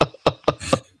God.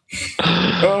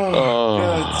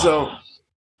 God.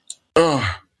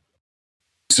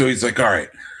 So he's like, all right.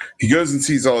 He goes and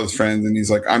sees all his friends, and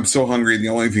he's like, I'm so hungry. The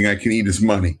only thing I can eat is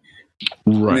money.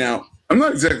 Right. Now, I'm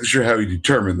not exactly sure how he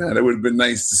determined that. It would have been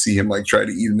nice to see him like try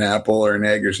to eat an apple or an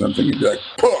egg or something. He'd be like,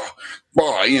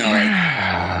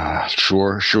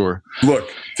 Sure. Look,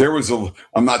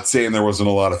 I'm not saying there wasn't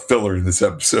a lot of filler in this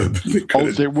episode.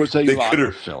 There was a lot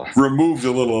of filler. Removed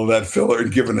a little of that filler and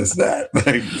given us that.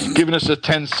 Giving us a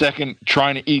 10-second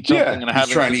trying to eat something and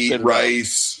having trying to eat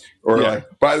rice. Or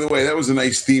like, by the way, that was a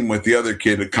nice theme with the other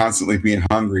kid constantly being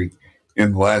hungry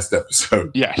in the last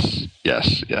episode. Yes.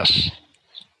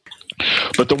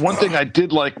 But the one thing I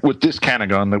did like with this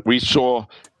Canagon that we saw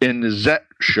in the Zet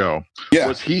show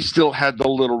was he still had the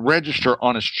little register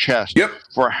on his chest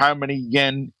for how many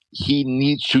yen he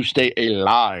needs to stay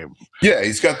alive. Yeah,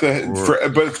 he's got but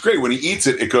it's great. When he eats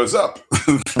it, it goes up.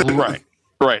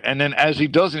 Right. And then as he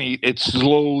doesn't eat, it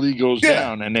slowly goes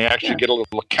down, and they actually get a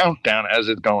little countdown as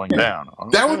it's going down.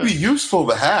 Okay. That would be useful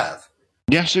to have.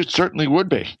 Yes, it certainly would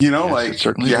be. You have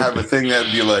a thing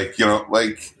that'd be like,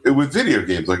 like with video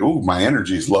games, like, oh, my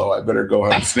energy's low. I better go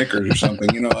have a Snickers or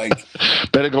something, like.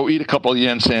 Better go eat a couple of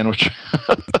yen sandwich.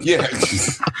 Yeah.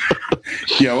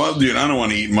 Yeah, well, dude, I don't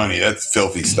want to eat money. That's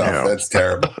filthy stuff. No. That's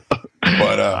terrible.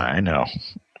 But I know.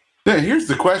 Yeah, here's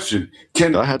the question.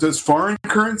 Does foreign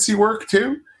currency work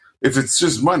too? If it's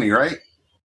just money, right?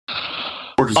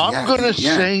 I'm going to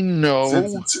say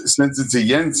no. Since it's a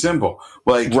yen symbol.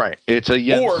 Right, it's a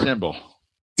yen symbol.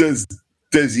 Does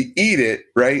he eat it,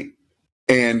 right?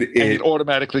 And it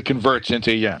automatically converts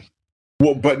into yen.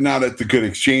 Well, but not at the good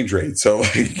exchange rate. So,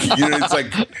 it's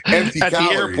like empty at calories,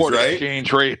 the airport right?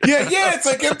 exchange rate. Yeah, it's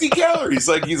like empty calories.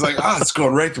 Like he's like, it's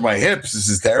going right to my hips. This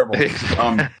is terrible.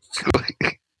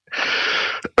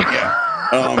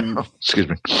 Excuse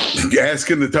me. You're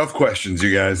asking the tough questions,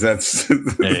 you guys. That's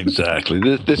exactly.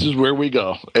 This is where we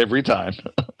go every time.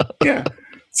 Yeah.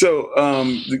 So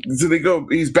they go.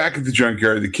 He's back at the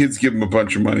junkyard. The kids give him a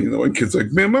bunch of money, and the one kid's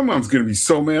like, "Man, my mom's gonna be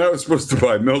so mad. I was supposed to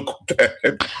buy milk with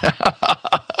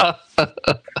that."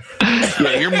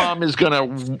 Yeah, your mom is gonna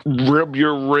rib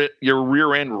your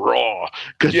rear end raw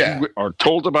because you are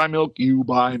told to buy milk. You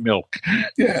buy milk.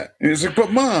 Yeah, and he's like,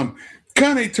 "But mom,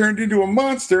 Kane turned into a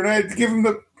monster, and I had to give him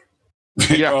the."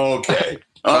 Yeah. Okay.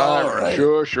 All right.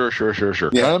 Sure.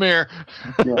 Yeah. Come here.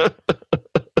 Yeah.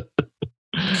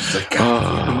 Like,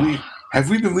 God, have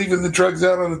we been leaving the drugs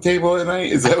out on the table at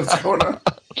night? Is that what's going on?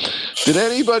 Did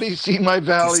anybody see my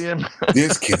Valium?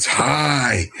 This kid's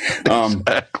high.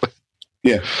 Exactly.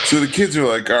 Yeah. So the kids are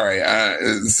like, all right.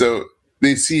 So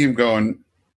they see him going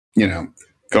up.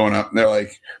 And they're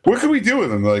like, what can we do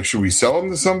with him? They're like, should we sell him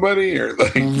to somebody? Or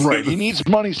like, right. He needs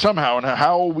money somehow. And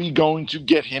how are we going to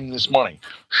get him this money?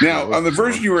 Now, on the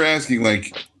version you were asking,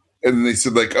 and they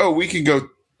said, we can go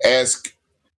ask.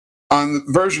 On the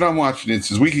version I'm watching, it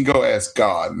says, we can go ask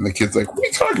God. And the kid's like, what are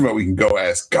you talking about? We can go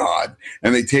ask God.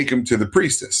 And they take him to the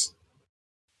priestess.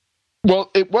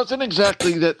 Well, it wasn't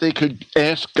exactly that they could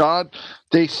ask God.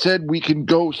 They said we can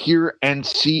go here and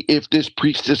see if this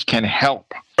priestess can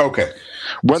help. Okay.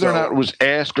 Whether or not it was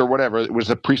asked or whatever, it was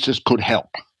the priestess could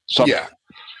help. Yeah.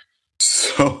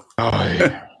 So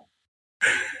they're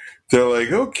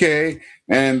like, okay.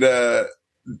 And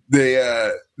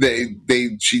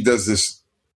she does this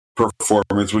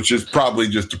performance, which is probably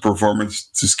just a performance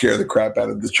to scare the crap out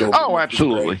of the children. Oh,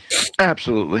 absolutely.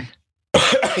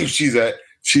 She's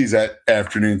at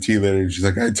afternoon tea later, and she's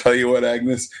like, I tell you what,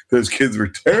 Agnes, those kids were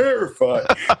terrified.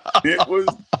 It was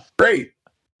great.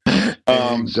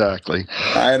 Exactly.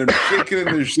 I had them shaking in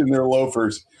their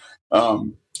loafers.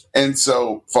 And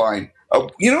so, fine.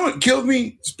 You know what killed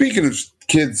me? Speaking of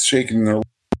kids shaking in their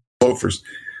loafers,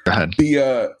 go ahead.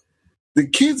 The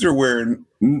kids are wearing,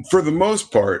 for the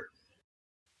most part,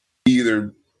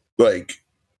 either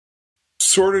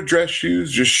sort of dress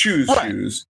shoes, just shoes, right.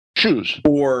 shoes,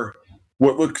 or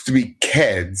what looks to be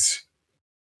Keds.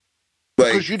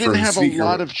 Because you didn't have a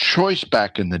lot of choice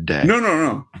back in the day.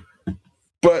 No.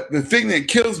 But the thing that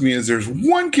kills me is there's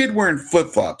one kid wearing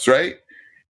flip-flops, right?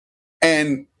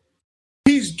 And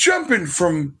he's jumping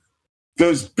from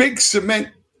those big cement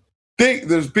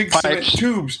cement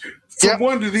tubes from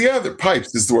one to the other.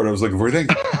 Pipes is the word I was looking for.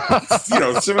 Thank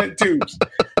you. Cement tubes.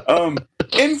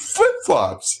 In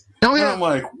flip-flops. Oh, yeah. And I'm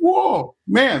like, whoa,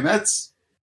 man, that's...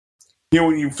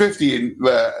 when you're 50 and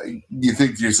you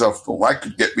think to yourself, well, that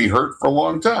could get me hurt for a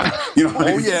long time.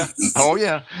 Oh,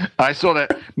 yeah. I saw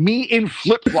that. Me in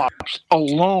flip-flops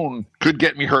alone could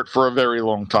get me hurt for a very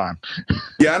long time.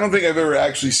 Yeah, I don't think I've ever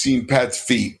actually seen Pat's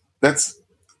feet.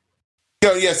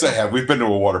 Yes, I have. We've been to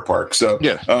a water park. So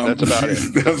yeah, that's about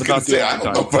it. I was going to say, I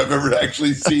don't know if I've ever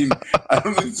actually seen, I've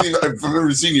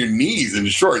ever seen your knees in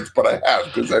shorts, but I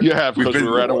have. You have, because we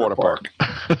were at a water park.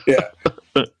 Yeah.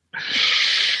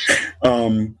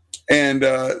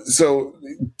 So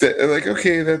they're like,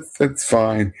 okay, that's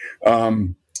fine.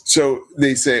 So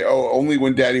they say, only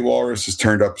when Daddy Walrus is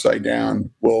turned upside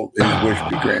down will his wish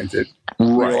be granted. Right.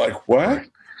 We're like, what? Right.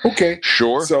 Okay.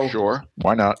 Sure.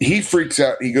 Why not? He freaks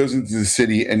out. He goes into the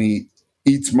city and he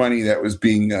eats money that was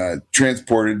being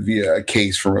transported via a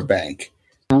case from a bank.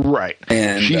 Right.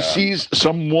 And she sees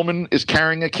some woman is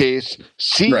carrying a case,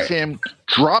 sees him,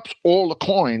 drops all the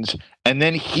coins, and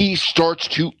then he starts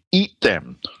to eat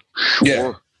them.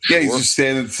 Sure. Yeah, he's just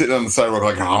sitting on the sidewalk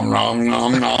like, nom, nom,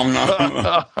 nom, nom,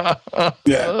 nom.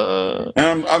 Yeah.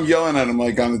 And I'm yelling at him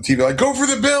like on the TV, like, go for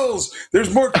the bills.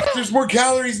 There's more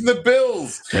calories in the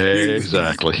bills.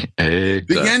 Exactly. The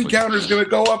yen counter is going to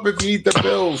go up if you eat the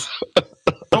bills.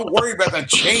 Don't worry about the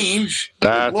change.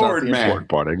 That's Lord, not the important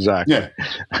part. Exactly. Yeah.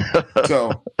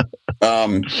 So,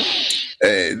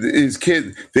 his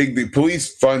kid, the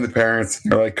police find the parents.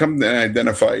 They're like, come and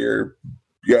identify your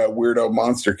weirdo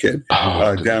monster kid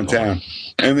downtown. Lord.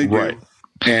 And they do. Right.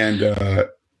 And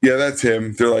that's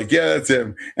him. They're like, yeah, that's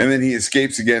him. And then he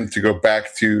escapes again to go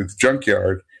back to the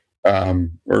junkyard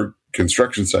or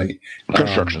construction site.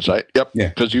 Yep. Yeah.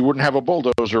 Because you wouldn't have a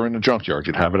bulldozer in the junkyard.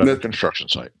 You'd have it at a construction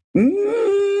site.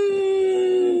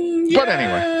 But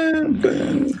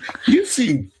anyway. You've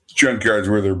seen junkyards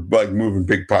where they're like moving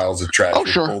big piles of trash. Oh,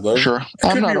 sure.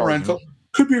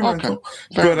 Could be a rental.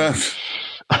 But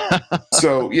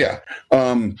so yeah,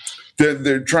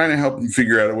 they're trying to help him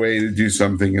figure out a way to do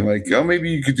something, and like, maybe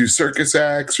you could do circus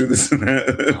acts or this and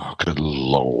that. Oh, good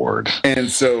Lord! And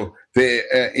so they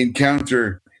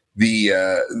encounter the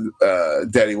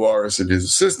Daddy Walrus and his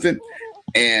assistant,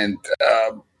 and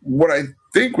what I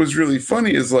think was really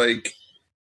funny is like,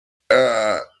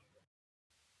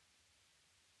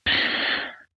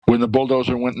 when the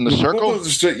bulldozer went in the circle?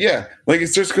 It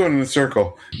starts going in a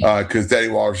circle because Daddy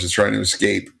Walrus is trying to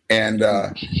escape. And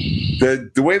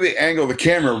the way they angle the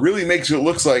camera really makes it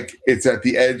look like it's at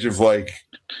the edge of like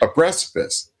a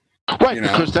precipice. Right,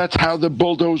 because that's how the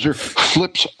bulldozer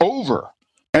flips over.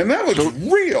 And that looks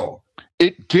real.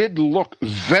 It did look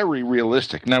very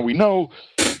realistic. Now, we know,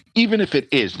 even if it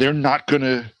is, they're not going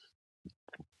to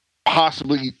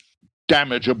possibly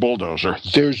damage a bulldozer.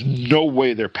 There's no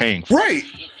way they're paying for it. Right.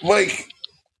 Like,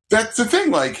 that's the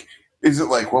thing. Like, is it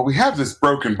like, well, we have this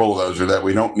broken bulldozer that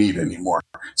we don't need anymore,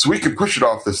 so we can push it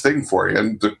off this thing for you,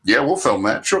 and we'll film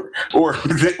that, sure. Or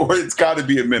it's got to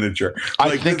be a miniature.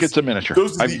 I think it's a miniature.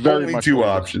 Those are the only two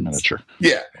options. Miniature.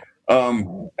 Yeah.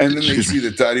 And then they see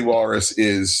that Daddy Walrus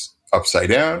is upside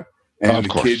down, and the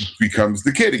kid becomes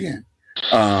the kid again.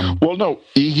 Well, no,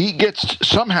 he gets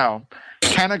somehow.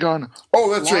 Canagon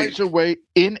flies away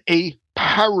in a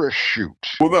parachute.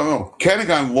 Well, no.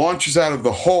 Canagon launches out of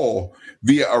the hole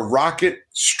via a rocket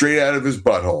straight out of his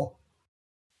butthole.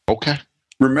 Okay.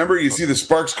 Remember, you see the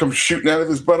sparks come shooting out of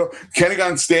his butthole?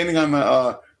 Canagon's standing on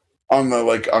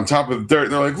top of the dirt.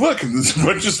 And they're like, look, and there's a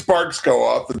bunch of sparks go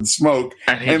off and smoke.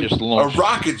 And just a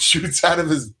rocket shoots out of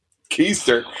his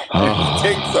keister and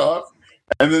takes off.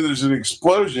 And then there's an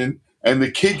explosion, and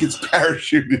the kid gets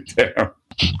parachuted down.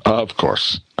 Of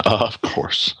course.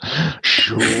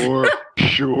 Sure.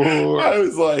 I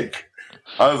was like,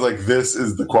 this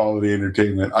is the quality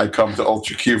entertainment I come to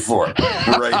Ultra Q for.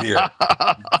 Right here.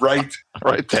 Right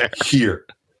there. Here.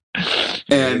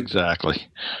 And exactly.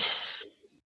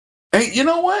 Hey, you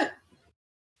know what?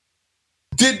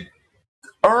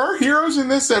 Are our heroes in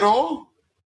this at all?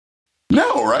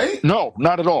 No, right? No,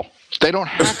 not at all. They don't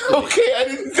have to. Okay, I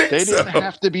didn't think they didn't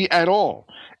have to be at all.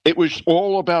 It was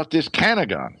all about this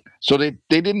Canagon. So they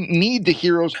didn't need the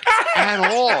heroes at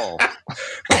all.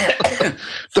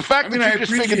 The fact that you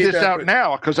just figured this out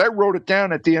now, because I wrote it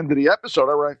down at the end of the episode.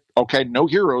 I write, okay, no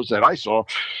heroes that I saw.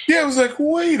 Yeah, I was like,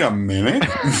 wait a minute.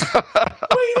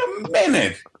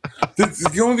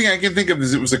 The only thing I can think of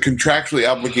is it was a contractually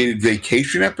obligated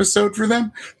vacation episode for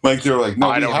them. Like they're like, no,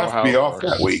 we have to be off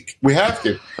that week. We have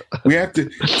to.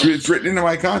 It's written into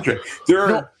my contract. There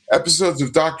are episodes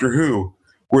of Doctor Who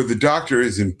where the Doctor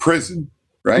is in prison,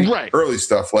 right? Right. Early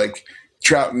stuff like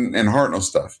Troughton and Hartnell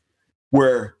stuff,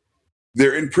 where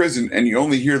they're in prison and you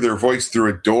only hear their voice through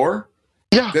a door.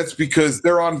 Yeah. That's because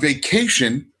they're on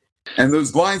vacation and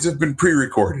those lines have been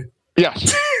pre-recorded.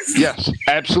 Yes. Yes,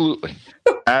 absolutely.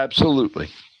 Absolutely.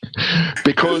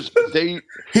 Because he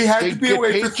had to be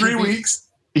away for 3 weeks.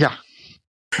 Yeah.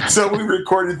 So we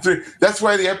recorded 3. That's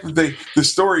why the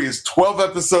story is 12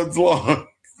 episodes long.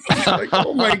 Like,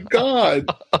 oh my God.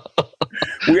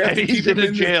 We have to he's keep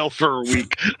in jail for a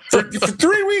week. For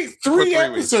 3 weeks. 3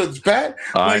 episodes, Pat.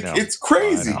 Like, it's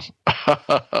crazy.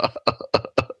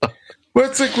 Well,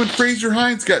 it's like when Fraser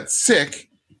Hines got sick,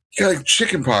 he got like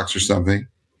chicken pox or something,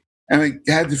 and they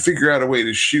had to figure out a way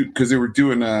to shoot because they were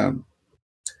doing it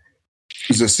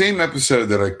was the same episode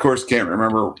that I, of course, can't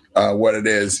remember what it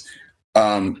is,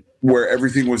 where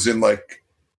everything was in like,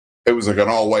 it was like an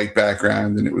all-white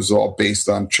background and it was all based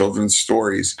on children's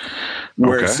stories,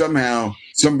 where somehow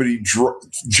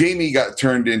Jamie got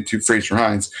turned into, Fraser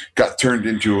Hines got turned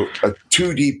into a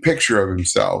 2D picture of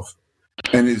himself.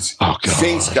 And his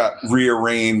face got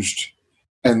rearranged,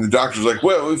 and the doctor's like,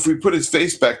 well, if we put his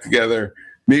face back together,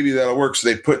 maybe that'll work. So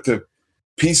they put the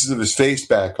pieces of his face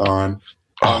back on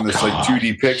this like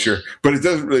 2D picture, but it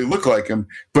doesn't really look like him,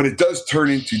 but it does turn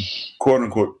into quote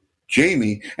unquote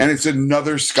Jamie. And it's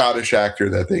another Scottish actor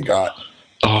that they got.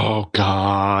 Oh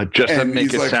God, just to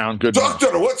make it sound good.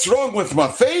 Doctor, what's wrong with my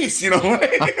face? You know,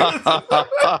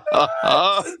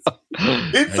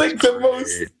 it's like the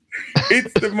most.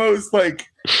 It's the most like,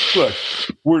 look,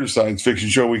 we're a science fiction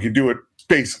show. We can do it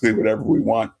basically whatever we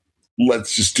want.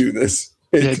 Let's just do this.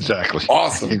 It's exactly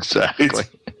awesome. Exactly. It's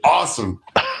awesome.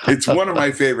 It's one of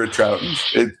my favorite Troughtons.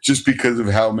 It's just because of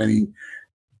how many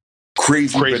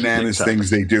crazy bananas things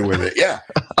they do with it. Yeah.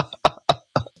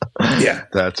 Yeah.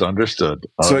 That's understood.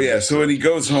 So when he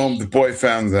goes home, the boy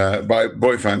finds out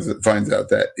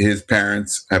that his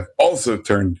parents have also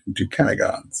turned into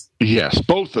Canagons. Yes,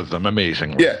 both of them,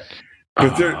 amazingly. Yeah.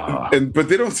 But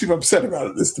they don't seem upset about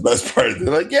it. This is the best part.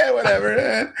 They're like, yeah,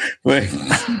 whatever. Like,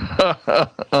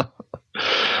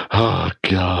 oh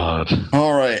God.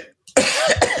 All right.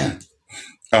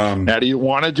 Now, do you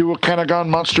want to do a Canagon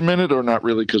Monster Minute or not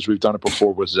really? Because we've done it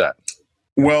before with Zet.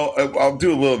 Well, I'll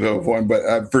do a little bit of one,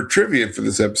 but for trivia for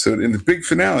this episode, in the big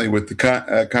finale with the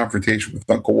confrontation with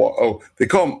Uncle Walrus, they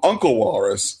call him Uncle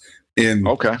Walrus in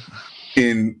one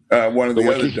of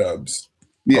the other dubs.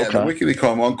 Yeah, the wiki they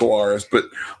call him Uncle Walrus, but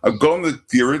I'm going the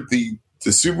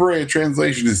Subaraya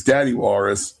translation is Daddy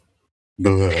Walrus.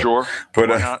 Sure, but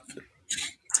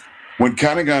when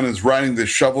Canagon is riding the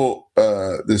shovel,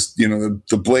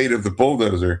 the blade of the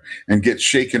bulldozer, and gets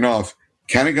shaken off,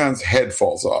 Canagon's head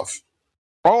falls off.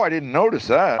 Oh, I didn't notice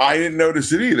that. I didn't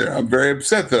notice it either. I'm very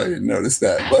upset that I didn't notice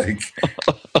that. Like,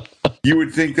 you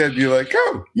would think that'd be like,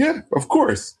 oh, yeah, of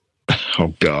course.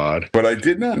 Oh, God. But I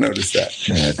did not notice that.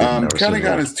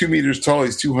 Canagon is 2 meters tall.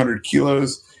 He's 200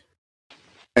 kilos.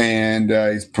 And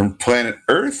he's from planet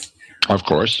Earth. Of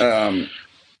course.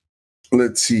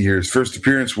 Let's see here. His first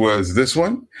appearance was this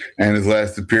one. And his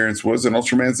last appearance was in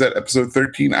Ultraman Z episode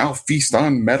 13, I'll Feast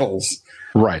on Metals.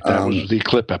 Right, that was the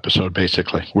clip episode,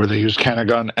 basically, where they used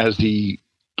Canagon as the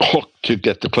hook to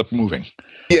get the clip moving.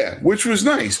 Yeah, which was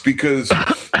nice because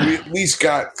we at least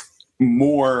got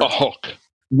more... A hook.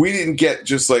 We didn't get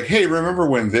just like, hey, remember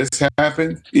when this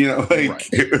happened? You know, like... Right.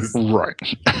 It was, right.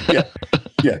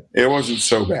 Yeah, it wasn't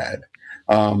so bad.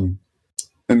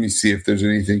 Let me see if there's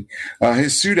anything.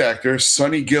 His suit actor,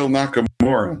 Sonny Gil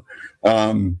Nakamura...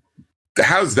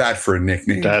 how's that for a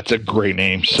nickname? That's a great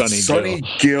name, Sonny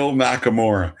Gil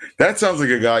Nakamura. That sounds like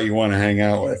a guy you want to hang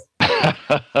out with.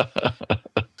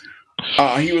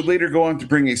 He would later go on to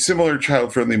bring a similar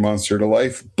child-friendly monster to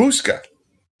life, Booska.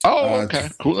 Oh, okay.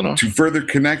 Cool enough. To further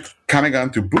connect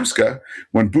Canagon to Booska,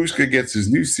 when Booska gets his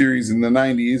new series in the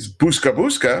 90s, Booska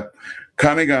Booska,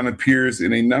 Canagon appears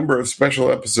in a number of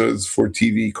special episodes for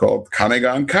TV called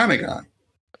Canagon.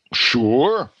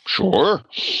 Sure.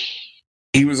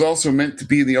 He was also meant to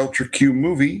be in the Ultra Q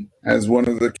movie as one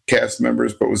of the cast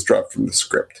members, but was dropped from the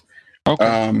script.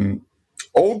 Okay.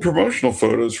 Old promotional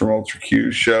photos from Ultra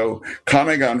Q show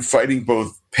Canagon fighting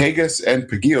both Pegasus and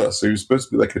Pagila, so he was supposed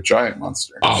to be like a giant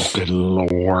monster. Oh, good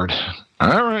Lord.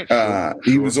 All right. Sure.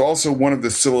 He was also one of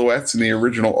the silhouettes in the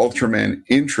original Ultraman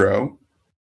intro.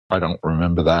 I don't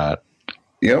remember that.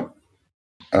 Yep.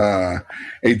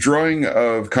 A drawing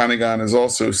of Kanagan is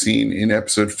also seen in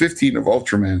episode 15 of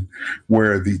Ultraman,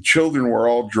 where the children were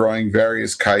all drawing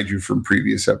various kaiju from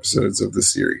previous episodes of the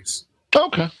series.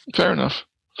 Okay, fair enough.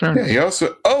 Yeah, he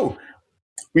also. Oh,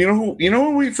 you know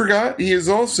who we forgot? He is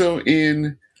also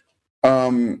in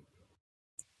Ultraman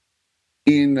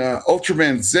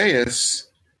Zeus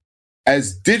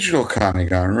as digital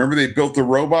Kanagan. Remember they built the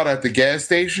robot at the gas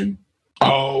station?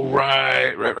 Oh,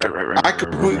 right. I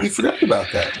completely forgot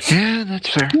about that. Yeah, that's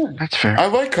fair. Yeah. That's fair. I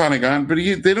like Kanagan, but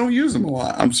they don't use him a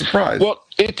lot. I'm surprised. Well,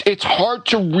 it's hard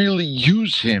to really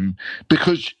use him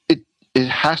because it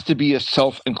has to be a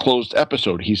self-enclosed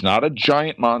episode. He's not a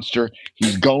giant monster.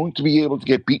 He's going to be able to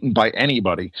get beaten by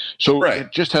anybody. So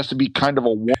It just has to be kind of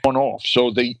a one-off.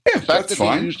 So the fact that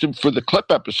they used him for the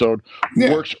clip episode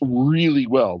works really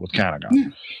well with Kanagan. Yeah.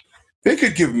 They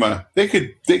could give him a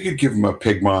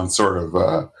Pigmon sort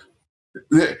of.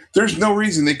 There's no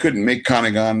reason they couldn't make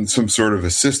Kanagan some sort of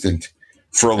assistant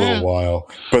for a little while.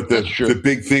 But the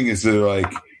big thing is they're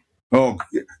like, oh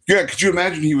yeah, could you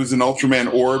imagine he was an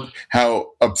Ultraman Orb?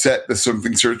 How upset the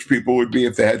Something Search people would be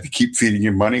if they had to keep feeding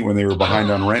him money when they were behind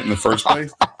on rent in the first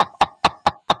place.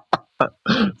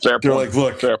 They're like,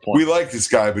 look, we like this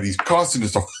guy, but he's costing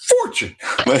us a fortune.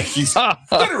 Like he's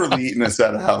literally eating us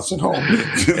out of house and home.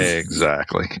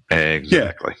 Exactly.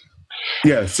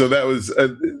 Yeah. So that was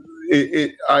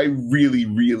I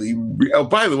really. Oh,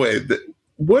 by the way,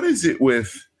 what is it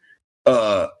with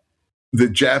the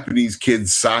Japanese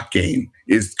kids' sock game?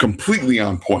 Is completely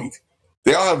on point.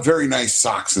 They all have very nice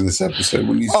socks in this episode.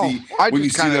 When you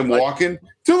see them walking,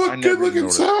 they look good looking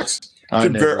socks.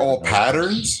 They're all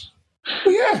patterns.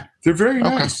 But yeah, they're very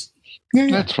nice.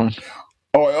 Yeah, that's fun.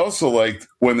 Oh, I also liked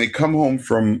when they come home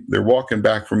they're walking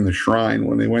back from the shrine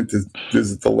when they went to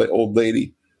visit the old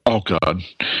lady. Oh God!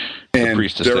 And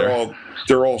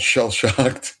they're all shell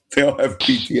shocked. They all have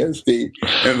PTSD,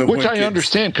 and which I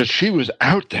understand because she was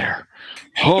out there.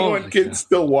 The one kid's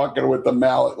still walking with the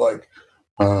mallet, like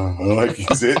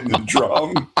he's hitting the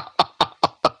drum.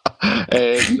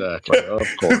 Exactly, of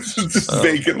course. This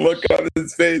vacant look on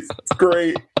his face. It's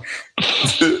great.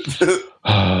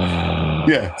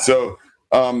 Yeah. So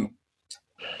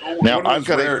now I've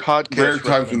got a podcast. Rare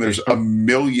times when there's a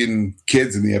million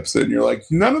kids in the episode, and you're like,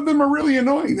 none of them are really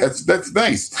annoying. That's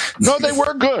nice. No, they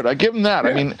were good. I give them that.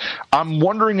 Yeah. I mean, I'm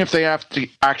wondering if they have to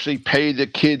actually pay the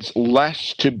kids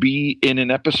less to be in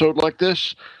an episode like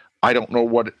this. I don't know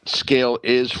what scale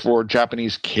is for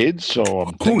Japanese kids, so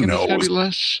I'm thinking it's going to be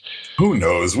less. Who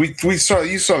knows? You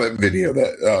saw that video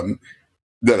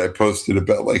that I posted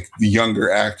about like the younger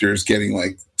actors getting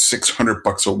like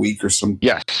 $600 a week or some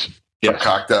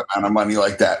cocked up amount of money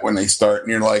like that when they start, and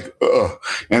you're like, ugh,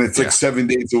 and it's like 7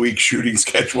 days a week shooting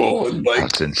schedule, and like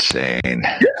that's insane.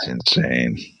 It's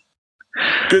insane.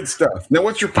 Good stuff. Now,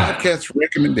 what's your podcast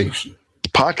recommendation?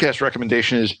 Podcast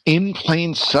recommendation is In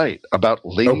Plain Sight about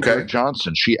Lady Bird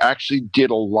Johnson. She actually did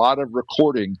a lot of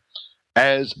recording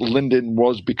as Lyndon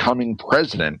was becoming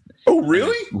president. Oh,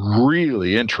 really?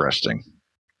 Really interesting.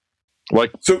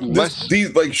 Like, so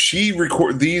these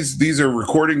are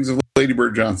recordings of Lady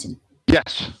Bird Johnson.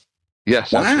 Yes. Wow.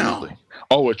 Absolutely.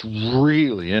 Oh, it's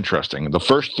really interesting. The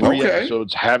first 3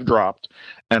 episodes have dropped,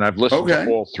 and I've listened to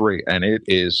all 3, and it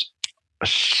is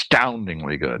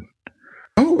astoundingly good.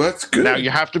 Oh, that's good. Now, you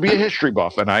have to be a history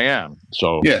buff, and I am.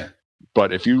 So,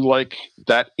 but if you like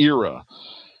that era,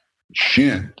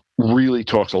 she really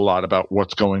talks a lot about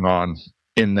what's going on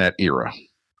in that era.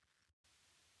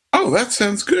 Oh, that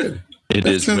sounds good.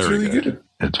 It sounds really good.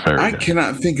 It's very good. I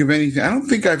cannot think of anything. I don't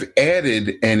think I've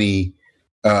added any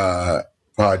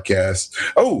podcasts.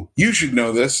 Oh, you should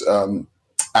know this.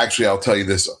 Actually, I'll tell you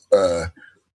this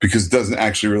because it doesn't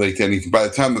actually relate to anything. By the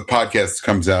time the podcast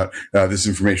comes out, this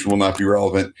information will not be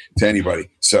relevant to anybody.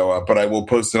 So, but I will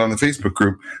post it on the Facebook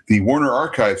group. The Warner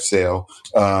Archive sale.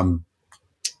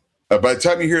 By the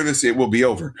time you hear this, it will be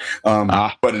over.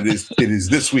 But it is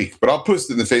this week. But I'll post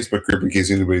it in the Facebook group in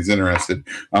case anybody's interested.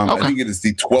 I think it is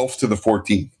the 12th to the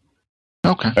 14th.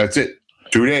 Okay. That's it.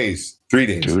 2 days. 3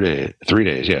 days. 3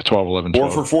 days. Yeah. 12, 11,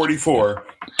 12. 4 for 44.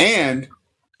 And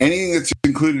anything that's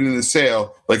included in the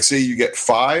sale, like say you get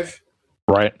 5,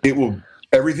 right? It will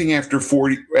everything after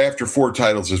 4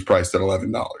 titles is priced at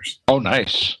 $11. Oh,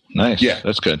 nice. Yeah,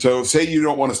 that's good. So say you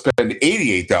don't want to spend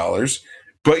 $88,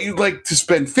 but you'd like to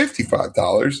spend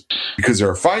 $55 because there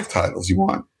are 5 titles you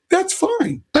want. That's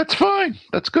fine. That's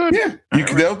good. Yeah,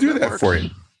 they'll do that for you.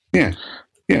 Yeah.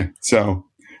 So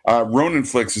Ronin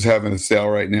Flix is having a sale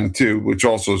right now too, which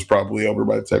also is probably over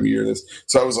by the time you hear this.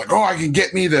 So I was like, I can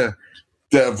get me the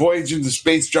Voyage into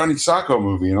Space Johnny Sacco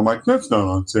movie. And I'm like, that's not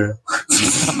on sale.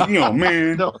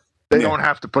 Man. They don't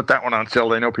have to put that one on sale.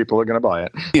 They know people are going to buy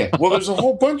it. Yeah. Well, there's a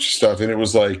whole bunch of stuff, and it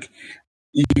was like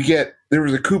there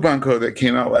was a coupon code that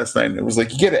came out last night, and it was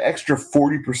like you get an extra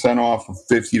 40% off of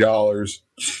 $50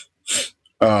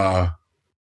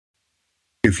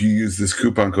 if you use this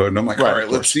coupon code. And I'm like, all right,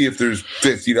 let's see if there's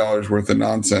 $50 worth of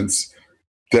nonsense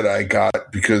that I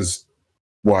got, because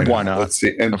why not? Let's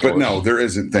see. But no, there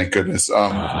isn't, thank goodness.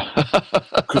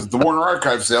 Because the Warner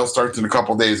Archive sale starts in a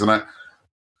couple days, and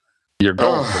you're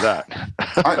going for that.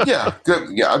 Yeah,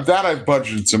 that I've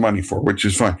budgeted some money for, which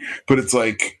is fine. But it's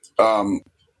like,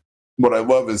 what I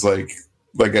love is like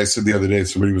I said the other day,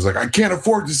 somebody was like, I can't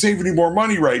afford to save any more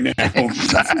money right now.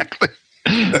 Exactly.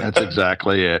 That's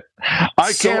exactly it.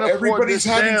 I can't afford this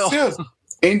having sales.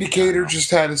 Indicator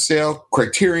just had a sale.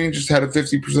 Criterion just had a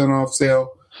 50% off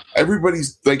sale.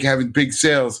 Everybody's like having big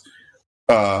sales.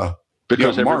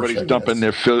 Because everybody's dumping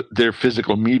their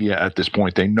physical media at this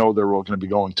point. They know they're all going to be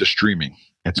going to streaming.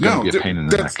 It's going to be a pain in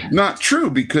the neck. That's not true,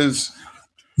 because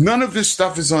none of this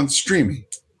stuff is on streaming,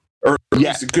 or at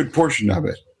least a good portion of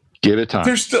it. Give it time.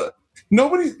 There's still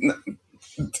nobody.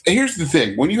 Here's the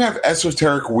thing: when you have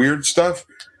esoteric, weird stuff,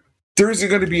 there isn't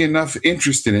going to be enough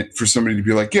interest in it for somebody to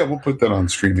be like, "Yeah, we'll put that on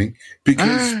streaming,"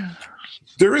 because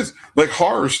there is like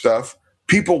horror stuff.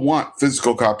 People want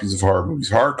physical copies of horror movies.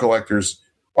 Horror collectors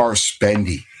are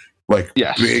spendy, like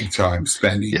big time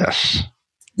spendy. Yes.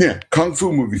 Yeah. Kung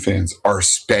Fu movie fans are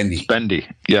spendy. Spendy.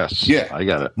 Yes. Yeah. I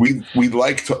got it. We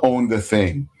like to own the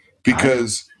thing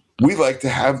because we like to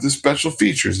have the special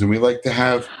features, and we like to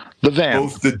have the VAM,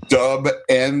 both the dub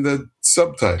and the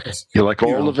subtitles. You like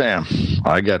all the VAM.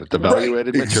 I get it. The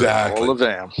value-added material. All the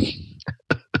VAM.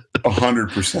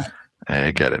 100%.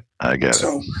 I get it.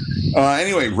 So,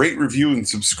 anyway, rate, review, and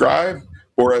subscribe,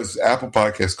 or as Apple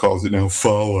Podcast calls it now,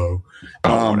 follow.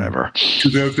 Whatever.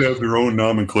 Because they have to have their own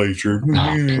nomenclature.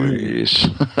 Please.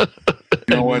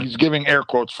 You know what? He's giving air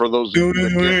quotes for those.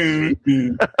 I'm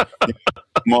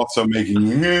also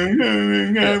making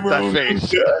that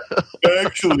face.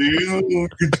 Actually,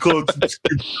 it's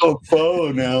called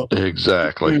follow now.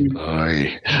 Exactly.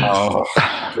 But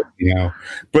yeah,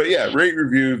 rate,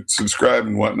 review, subscribe,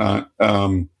 and whatnot.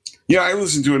 I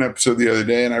listened to an episode the other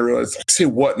day, and I realized I say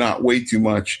whatnot way too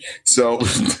much. So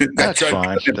that's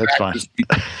fine. That's fine.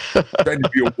 Trying to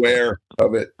be aware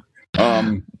of it.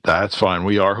 That's fine.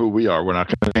 We are who we are. We're not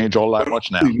going to change all that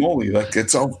much now. Holy moly! Like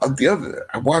it's all the other.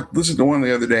 I listened to one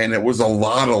the other day, and it was a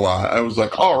lot. I was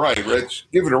like, "All right, Rich,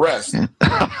 give it a rest."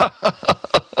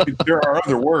 There are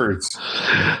other words.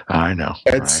 I know,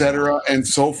 etc. and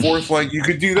so forth. Like you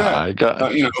could do that. I got.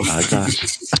 I got.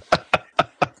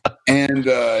 And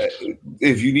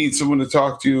if you need someone to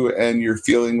talk to, and you're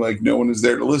feeling like no one is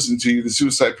there to listen to you, the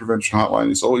Suicide Prevention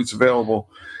Hotline is always available.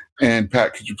 And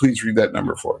Pat, could you please read that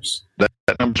number for us? That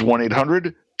number's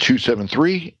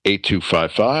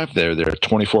 1-800-273-8255. They're there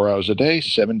 24 hours a day,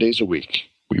 7 days a week.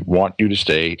 We want you to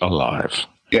stay alive.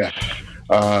 Yeah.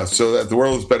 So that the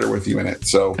world is better with you in it.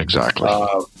 So exactly.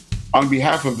 On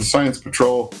behalf of the Science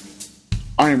Patrol,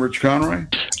 I am Rich Conroy.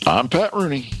 I'm Pat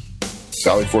Rooney.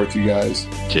 Sally forth, you guys.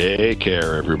 Take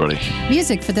care, everybody.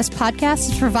 Music for this podcast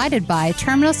is provided by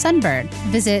Terminal Sunburn.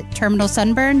 Visit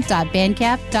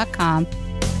terminalsunburn.bandcamp.com.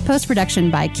 Post-production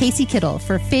by Casey Kittle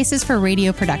for Faces for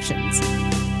Radio Productions.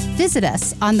 Visit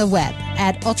us on the web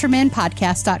at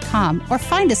ultramanpodcast.com or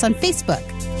find us on Facebook.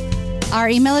 Our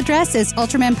email address is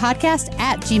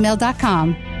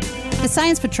ultramanpodcast@gmail.com. The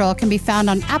Science Patrol can be found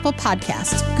on Apple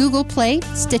Podcasts, Google Play,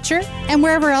 Stitcher, and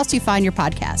wherever else you find your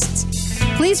podcasts.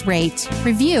 Please rate,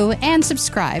 review, and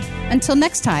subscribe. Until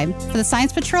next time, for the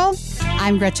Science Patrol,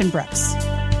 I'm Gretchen Brooks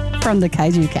from the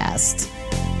Kaiju Cast.